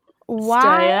 Colin. Why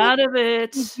Stay out of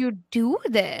it. did you do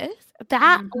this?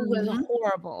 That was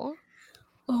horrible.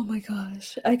 Oh my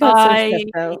gosh. I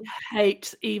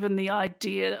hate even the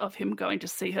idea of him going to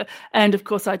see her. And of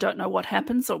course, I don't know what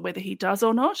happens or whether he does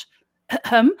or not.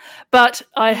 But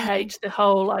I hate the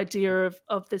whole idea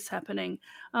of this happening.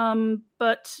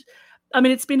 But I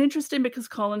mean, it's been interesting because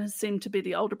Colin has seemed to be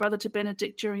the older brother to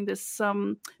Benedict during this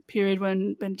period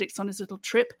when Benedict's on his little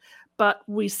trip. But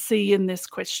we see in this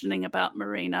questioning about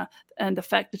Marina and the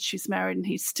fact that she's married and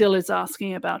he still is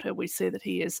asking about her, we see that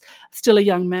he is still a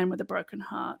young man with a broken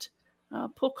heart.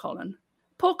 Poor Colin.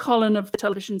 Poor Colin of the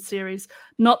television series,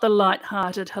 not the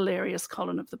light-hearted, hilarious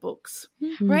Colin of the books.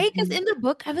 Right? Because in the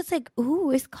book, I was like, ooh,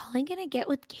 is Colin going to get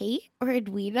with Kate or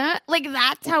Edwina? Like,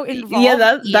 that's how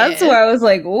involved that's where I was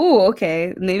like, ooh,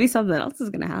 okay, maybe something else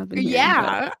is going to happen here.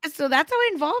 Yeah. So that's how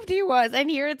involved he was. And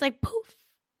here it's like, poof.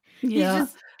 Yeah.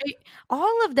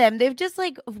 All of them, they've just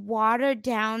like watered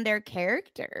down their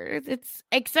characters. It's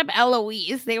except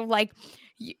Eloise. They've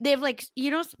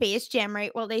Space Jam,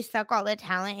 right? Well, they suck all the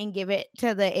talent and give it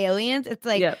to the aliens. It's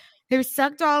like they've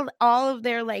sucked all of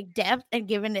their like depth and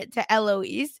given it to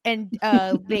Eloise and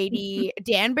Lady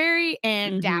Danbury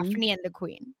and Daphne and the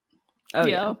Queen. Oh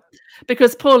yeah.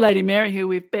 Because poor Lady Mary, who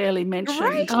we've barely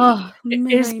mentioned,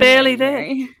 is barely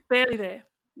there. Barely there.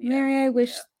 Yeah. Mary, I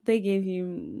wish they gave you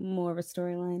more of a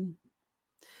storyline.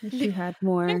 If you had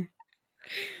more.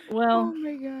 Well, oh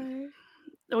my god.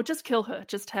 Or just kill her.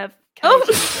 Just have Kate.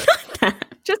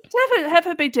 Just have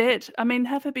her be dead. I mean,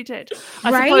 have her be dead.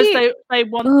 I suppose they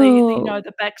want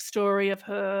the backstory of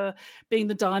her being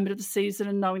the diamond of the season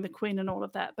and knowing the Queen and all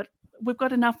of that. But we've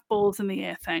got enough balls in the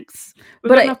air, thanks.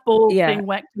 We've got enough balls being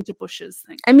whacked into bushes,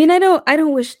 thanks. I mean, I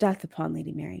don't wish death upon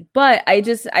Lady Mary, but I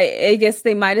guess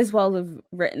they might as well have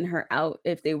written her out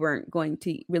if they weren't going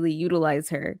to really utilize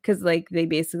her, because like they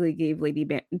basically gave Lady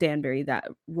Danbury that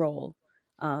role.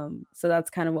 So that's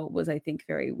kind of what was, I think,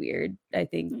 very weird, I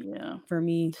think, for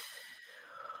me.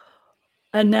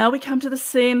 And now we come to the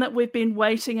scene that we've been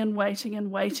waiting and waiting and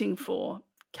waiting for.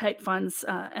 Kate finds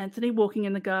Anthony walking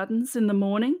in the gardens in the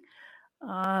morning.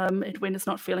 Edwina's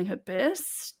not feeling her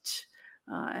best.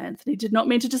 Anthony did not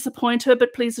mean to disappoint her,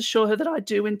 but please assure her that I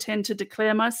do intend to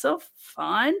declare myself.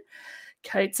 Fine.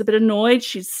 Kate's a bit annoyed.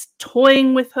 She's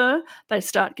toying with her. They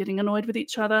start getting annoyed with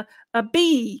each other. A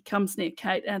bee comes near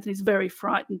Kate. Anthony's very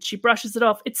frightened. She brushes it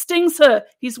off. It stings her.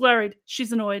 He's worried.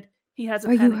 She's annoyed. He has a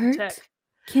panic attack.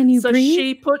 Can you breathe? So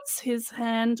she puts his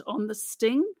hand on the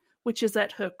sting, which is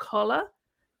at her collar.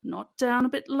 Not down, a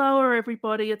bit lower,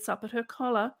 everybody. It's up at her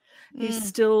collar. He's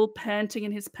still panting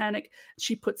in his panic.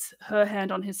 She puts her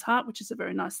hand on his heart, which is a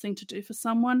very nice thing to do for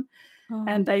someone.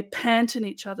 And they pant in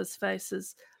each other's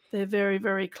faces. They're very,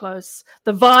 very close.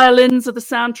 The violins of the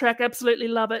soundtrack absolutely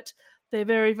love it. They're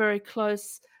very, very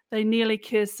close. They nearly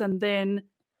kiss and then...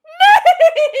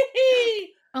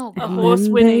 Oh, Oh, A And horse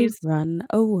then whinnies. they run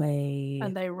away.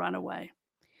 And they run away.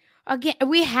 Again,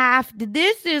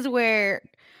 this is where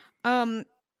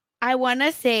I want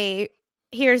to say,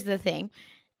 here's the thing.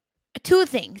 Two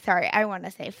things, sorry, I want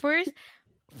to say. First,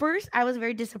 I was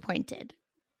very disappointed.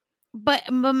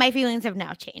 But my feelings have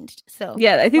now changed. So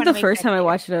Yeah, I think wanna the make first that time I clear.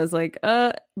 watched it, I was like,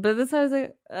 but this time I was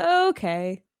like,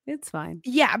 okay, it's fine.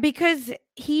 Yeah, because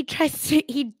he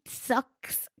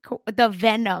sucks the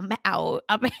venom out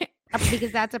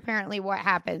because that's apparently what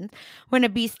happens when a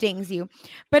bee stings you.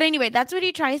 But anyway, that's what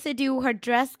he tries to do. Her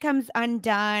dress comes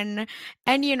undone,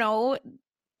 and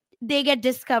they get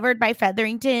discovered by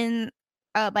Featherington,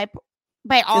 by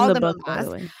In all the the book, by the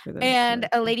mamas, way. and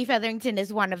Lady Featherington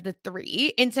is one of the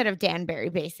three instead of Danbury,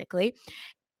 basically.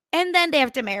 And then they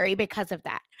have to marry because of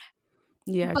that.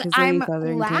 Yeah, But because Lady I'm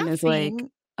Featherington is like,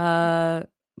 laughing.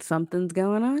 something's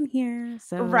going on here,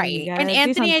 so you Right. And gotta do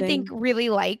Anthony, I think, something. really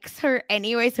likes her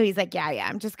anyway, so he's like, yeah,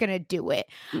 I'm just gonna do it.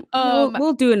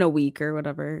 We'll do in a week or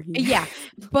whatever. Yeah.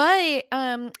 But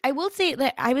I will say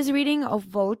that I was reading a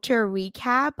Vulture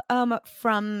recap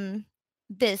from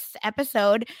this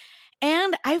episode,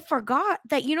 and I forgot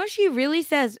that she really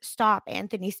says, stop,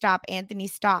 Anthony, stop, Anthony,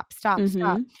 stop, stop,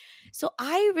 stop. Mhm. So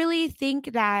I really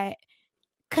think that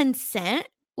consent,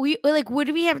 would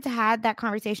we have to have that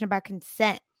conversation about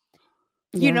consent,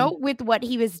 Yeah. with what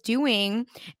he was doing,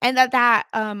 and that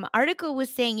article was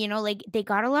saying, they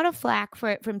got a lot of flack for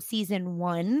it from season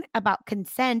 1 about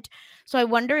consent. So I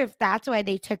wonder if that's why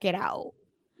they took it out.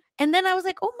 And then I was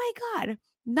like, oh my God,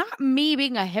 not me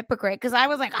being a hypocrite, because I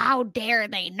was like, how dare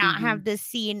they not have this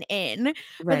scene in?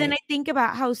 But then I Right. think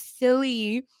about how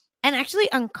silly and actually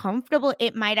uncomfortable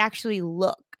it might actually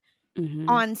look Mhm.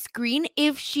 on screen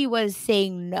if she was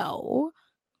saying no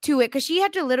to it, because she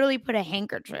had to literally put a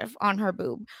handkerchief on her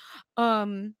boob.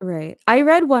 Right. I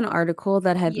read one article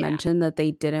that had Yeah. mentioned that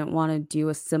they didn't wanna do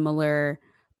a similar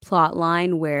plot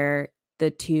line where the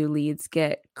 2 leads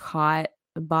get caught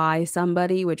by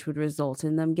somebody, which would result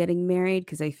in them getting married,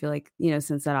 because I feel like,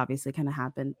 since that obviously kinda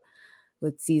happened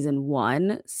with season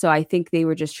 1. So I think they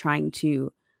were just trying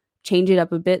to change it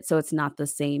up a bit so it's not the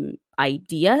same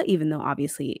idea, even though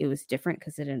obviously it was different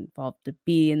because it involved the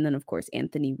bee. And then, of course,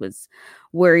 Anthony was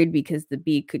worried because the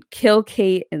bee could kill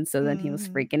Kate. And so then he was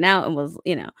freaking out and was,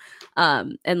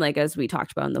 and like as we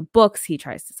talked about in the books, he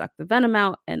tries to suck the venom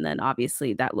out. And then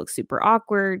obviously that looks super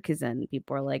awkward because then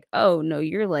people are like, oh, no,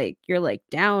 you're like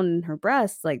down her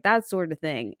breasts, like that sort of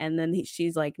thing. And then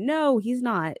she's like, no, he's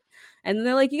not. And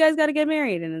they're like, you guys got to get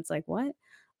married. And it's like, what?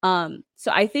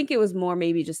 So I think it was more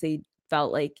maybe just they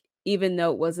felt like even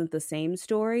though it wasn't the same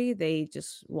story, they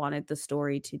just wanted the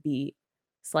story to be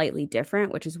slightly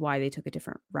different, which is why they took a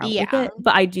different route with Yeah. it.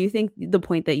 But I do think the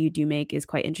point that you do make is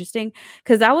quite interesting,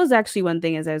 because that was actually one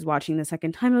thing as I was watching the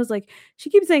second time, I was like,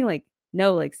 she keeps saying like,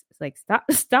 no, like stop.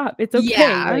 It's okay.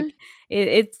 Yeah. Like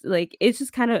it's like, it's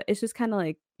just kind of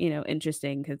like,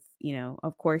 interesting because,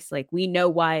 of course, like we know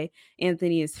why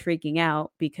Anthony is freaking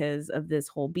out because of this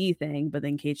whole bee thing. But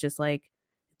then Kate's just like,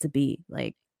 it's a bee.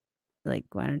 Like,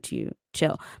 why don't you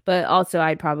chill? But also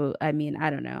I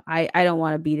don't know. I don't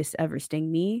want a bee to ever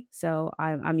sting me. So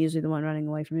I'm usually the one running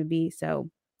away from a bee. So,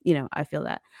 I feel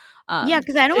that. Yeah,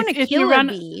 because I don't want to kill a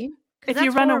bee. If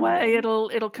you run away,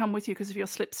 it'll come with you because of your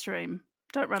slipstream.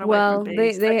 Don't run away Well, from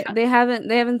bees. they haven't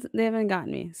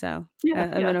gotten me. So Yeah,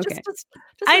 I've been okay. Just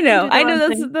I let them know. do their I know own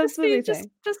that's thing. what they say.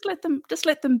 Just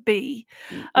let them be.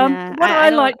 Nah, What I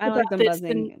liked I don't about like them this,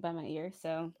 buzzing by my ear.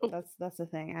 So that's the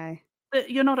thing.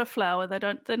 you're not a flower.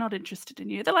 They're not interested in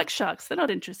you. They're like sharks. They're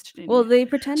not interested in Well, you. they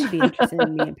pretend to be interested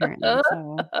in me apparently.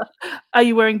 So Are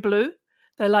you wearing blue?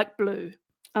 They like blue.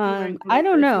 I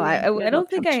don't know. I don't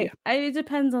think it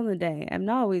depends on the day. I'm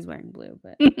not always wearing blue,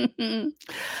 but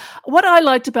what I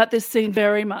liked about this scene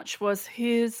very much was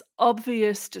his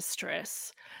obvious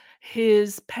distress,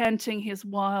 his panting, his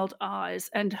wild eyes,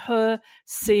 and her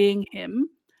seeing him.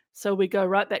 So we go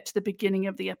right back to the beginning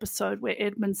of the episode where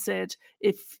Edmund said,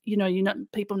 if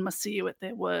people must see you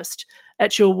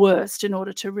at your worst in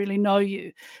order to really know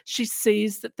you. She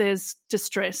sees that there's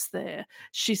distress there.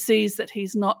 She sees that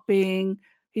he's not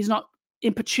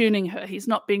importuning her. He's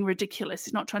not being ridiculous.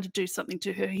 He's not trying to do something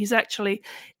to her. He's actually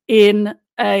in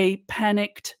a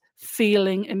panicked,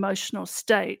 feeling, emotional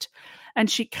state.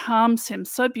 And she calms him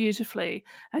so beautifully.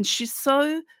 And she's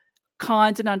so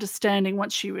kind and understanding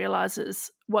once she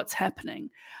realizes what's happening.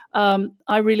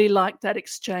 I really liked that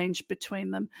exchange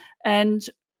between them. And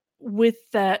with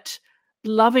that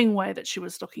loving way that she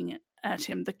was looking at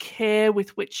him, the care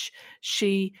with which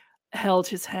she held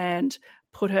his hand,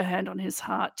 put her hand on his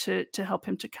heart to help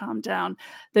him to calm down.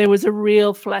 There was a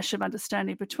real flash of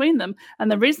understanding between them.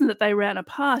 And the reason that they ran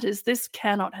apart is this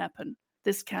cannot happen.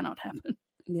 This cannot happen.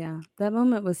 Yeah, that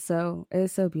moment was so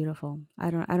beautiful. I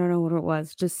don't know what it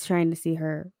was. Just trying to see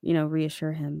her,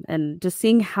 reassure him, and just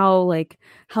seeing how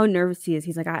nervous he is.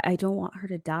 He's like, I don't want her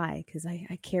to die because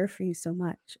I care for you so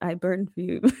much. I burn for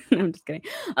you. No, I'm just kidding.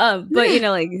 But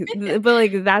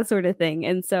but that sort of thing.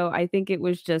 And so I think it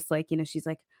was just like, she's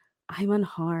like, I'm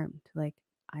unharmed. Like,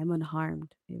 I'm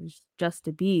unharmed. It was just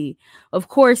to be. Of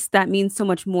course, that means so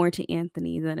much more to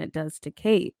Anthony than it does to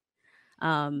Kate.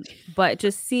 But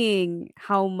just seeing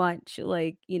how much she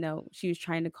was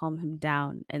trying to calm him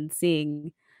down, and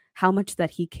seeing how much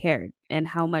that he cared, and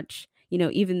how much,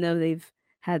 even though they've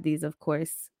had these, of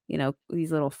course,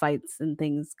 these little fights and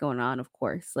things going on, of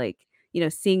course,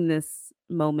 seeing this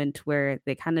moment where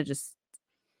they kind of just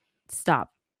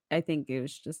stop. I think it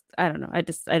was just, I don't know. I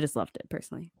just loved it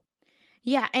personally.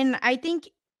 Yeah. And I think,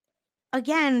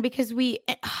 again, because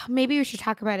maybe we should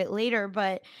talk about it later,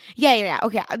 but yeah.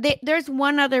 Okay. There's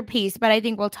one other piece, but I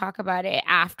think we'll talk about it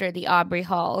after the Aubrey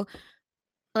Hall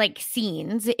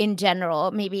scenes in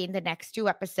general, maybe in the next 2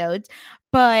 episodes.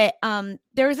 But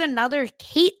there's another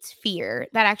Kate sphere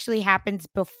that actually happens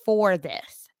before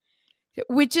this,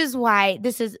 which is why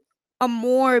this is a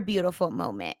more beautiful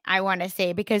moment, I want to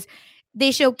say, because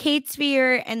they show Kate's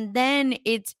sphere, and then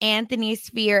it's Anthony's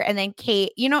sphere, and then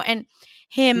Kate, and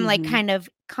him kind of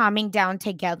calming down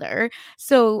together.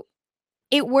 So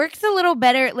it works a little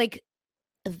better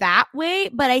that way.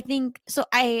 But I think so.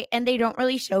 And they don't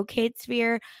really show Kate's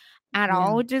sphere at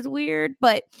all, which is weird.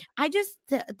 But I just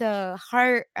the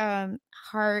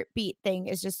heartbeat thing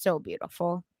is just so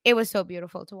beautiful. It was so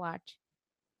beautiful to watch.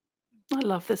 I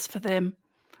love this for them.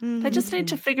 They just need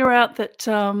to figure out that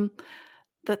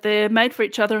that they're made for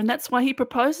each other, and that's why he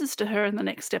proposes to her in the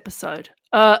next episode.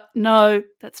 No,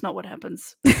 that's not what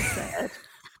happens. Sad.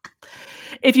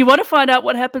 If you want to find out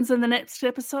what happens in the next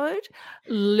episode,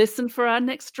 listen for our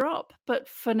next drop. But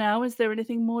for now, is there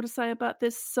anything more to say about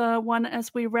this one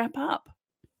as we wrap up?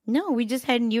 No, we just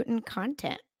had Newton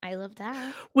content. I love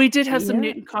that. We did have some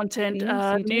Newton content.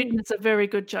 Newton is a very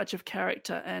good judge of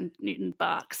character, and Newton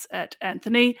barks at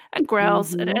Anthony and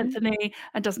growls at Anthony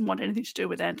and doesn't want anything to do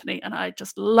with Anthony. And I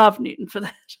just love Newton for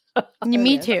that.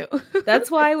 Me too. That's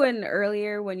why when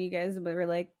you guys were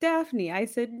like, Daphne, I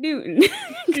said Newton.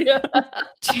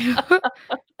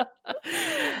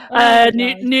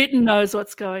 Newton knows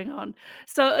what's going on.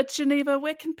 So, Geneva,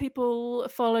 where can people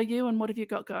follow you, and what have you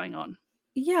got going on?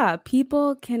 Yeah,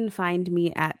 people can find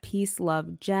me at Peace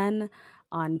Love Jen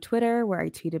on Twitter, where I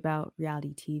tweet about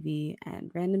reality TV and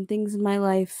random things in my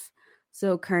life.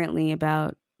 So currently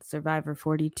about Survivor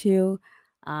 42,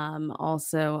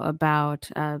 also about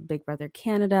Big Brother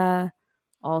Canada,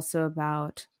 also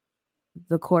about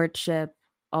The Courtship,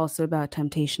 also about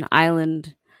Temptation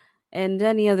Island, and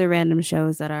any other random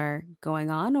shows that are going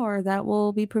on or that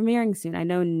will be premiering soon. I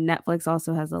know Netflix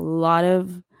also has a lot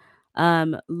of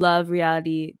love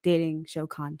reality dating show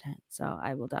content, so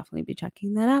I will definitely be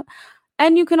checking that out.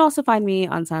 And you can also find me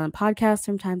on Silent Podcasts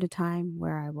from time to time,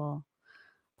 where I will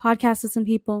podcast with some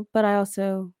people, but I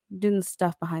also do the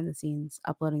stuff behind the scenes,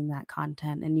 uploading that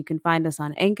content. And you can find us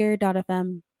on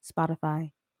Anchor.fm,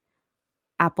 Spotify,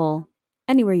 Apple,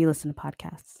 anywhere you listen to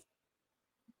podcasts.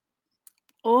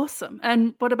 Awesome.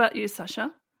 And what about you,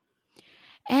 Sasha?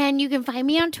 And you can find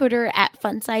me on Twitter at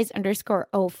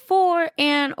funsize_04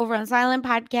 and over on Silent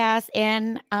Podcast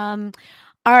and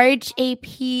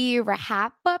RHAP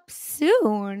wrap up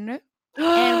soon. And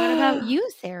what about you,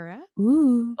 Sarah?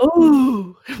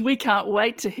 Ooh, we can't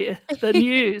wait to hear the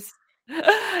news.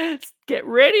 Get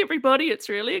ready, everybody. It's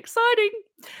really exciting.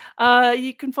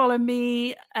 You can follow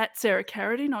me at Sarah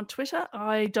Carradine on Twitter.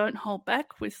 I don't hold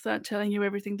back with telling you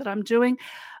everything that I'm doing.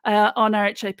 On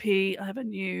RHAP, I have a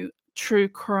new true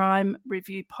crime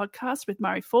review podcast with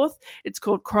Murray Forth. It's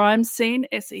called Crime Scene,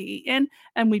 SEEN,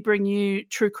 and we bring you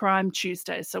True Crime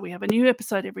Tuesdays. So we have a new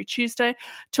episode every Tuesday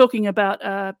talking about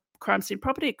a crime scene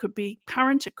property. It could be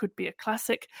current, it could be a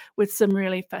classic, with some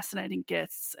really fascinating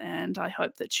guests. And I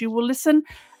hope that you will listen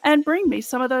and bring me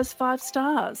some of those 5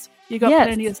 stars. You got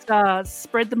plenty of stars.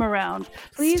 Spread them around.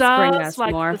 Please stars bring us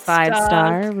like more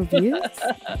 5-star reviews.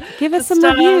 Give us some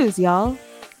stars, reviews, y'all.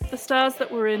 The stars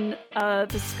that were in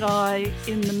the sky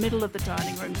in the middle of the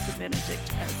dining room for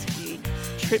Benedict as he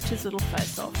tripped his little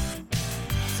face off.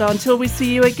 So until we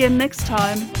see you again next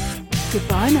time,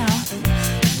 goodbye now.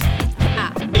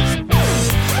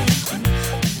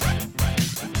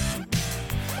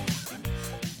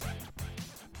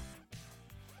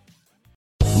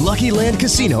 Lucky Land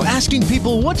Casino, asking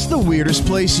people, what's the weirdest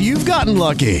place you've gotten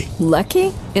lucky?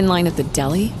 Lucky? In line at the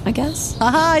deli, I guess?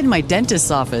 Aha, in my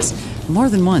dentist's office. More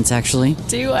than once, actually.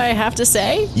 Do I have to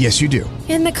say? Yes, you do.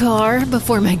 In the car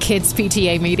before my kids'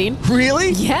 PTA meeting.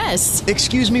 Really? Yes.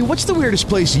 Excuse me, what's the weirdest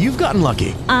place you've gotten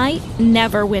lucky? I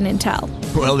never win and tell.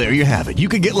 Well, there you have it. You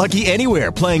can get lucky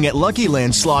anywhere, playing at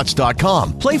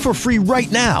LuckyLandSlots.com. Play for free right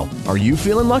now. Are you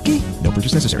feeling lucky? No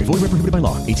purchase necessary. Void where prohibited by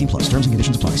law. 18 plus. Terms and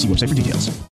conditions apply. See website for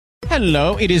details.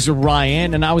 Hello, it is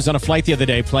Ryan, and I was on a flight the other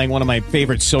day playing one of my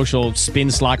favorite social spin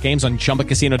slot games on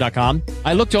ChumbaCasino.com.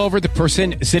 I looked over at the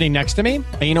person sitting next to me,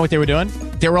 and you know what they were doing?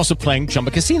 They were also playing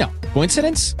Chumba Casino.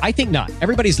 Coincidence? I think not.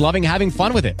 Everybody's loving having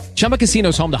fun with it. Chumba Casino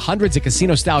is home to hundreds of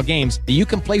casino-style games that you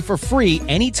can play for free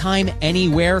anytime,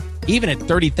 anywhere, even at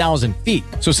 30,000 feet.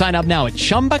 So sign up now at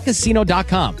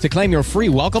ChumbaCasino.com to claim your free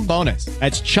welcome bonus.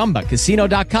 That's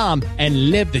ChumbaCasino.com and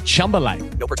live the Chumba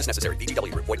life. No purchase necessary.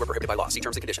 VGW. Void were prohibited by law. See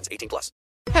terms and conditions. 18 plus.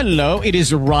 Hello, it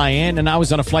is Ryan, and I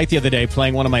was on a flight the other day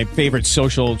playing one of my favorite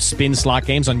social spin slot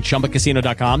games on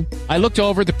ChumbaCasino.com. I looked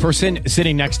over at the person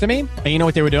sitting next to me, and you know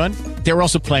what they were doing? They were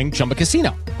also playing Chumba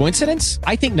Casino. Coincidence?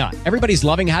 I think not. Everybody's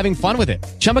loving having fun with it.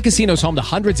 Chumba Casino is home to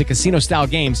hundreds of casino-style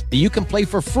games that you can play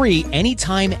for free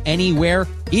anytime, anywhere,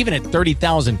 even at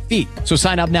 30,000 feet. So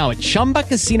sign up now at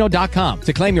ChumbaCasino.com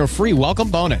to claim your free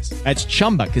welcome bonus. That's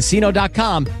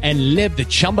ChumbaCasino.com and live the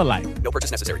Chumba life. No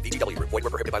purchase necessary. VGW. Void were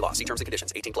prohibited by law. See terms and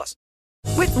conditions. 18 plus.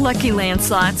 With Lucky Land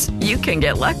Slots, you can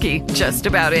get lucky just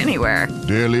about anywhere.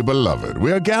 Dearly beloved,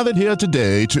 we are gathered here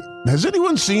today to... Has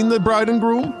anyone seen the bride and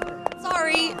groom?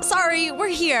 Sorry, we're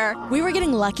here. We were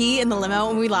getting lucky in the limo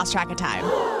and we lost track of time.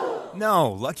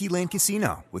 No, Lucky Land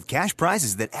Casino, with cash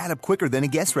prizes that add up quicker than a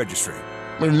guest registry.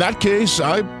 In that case,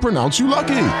 I pronounce you lucky.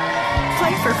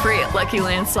 Play for free at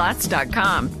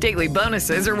LuckyLandSlots.com. Daily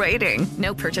bonuses are waiting.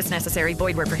 No purchase necessary.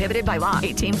 Void where prohibited by law.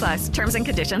 18 plus. Terms and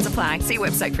conditions apply. See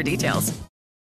website for details.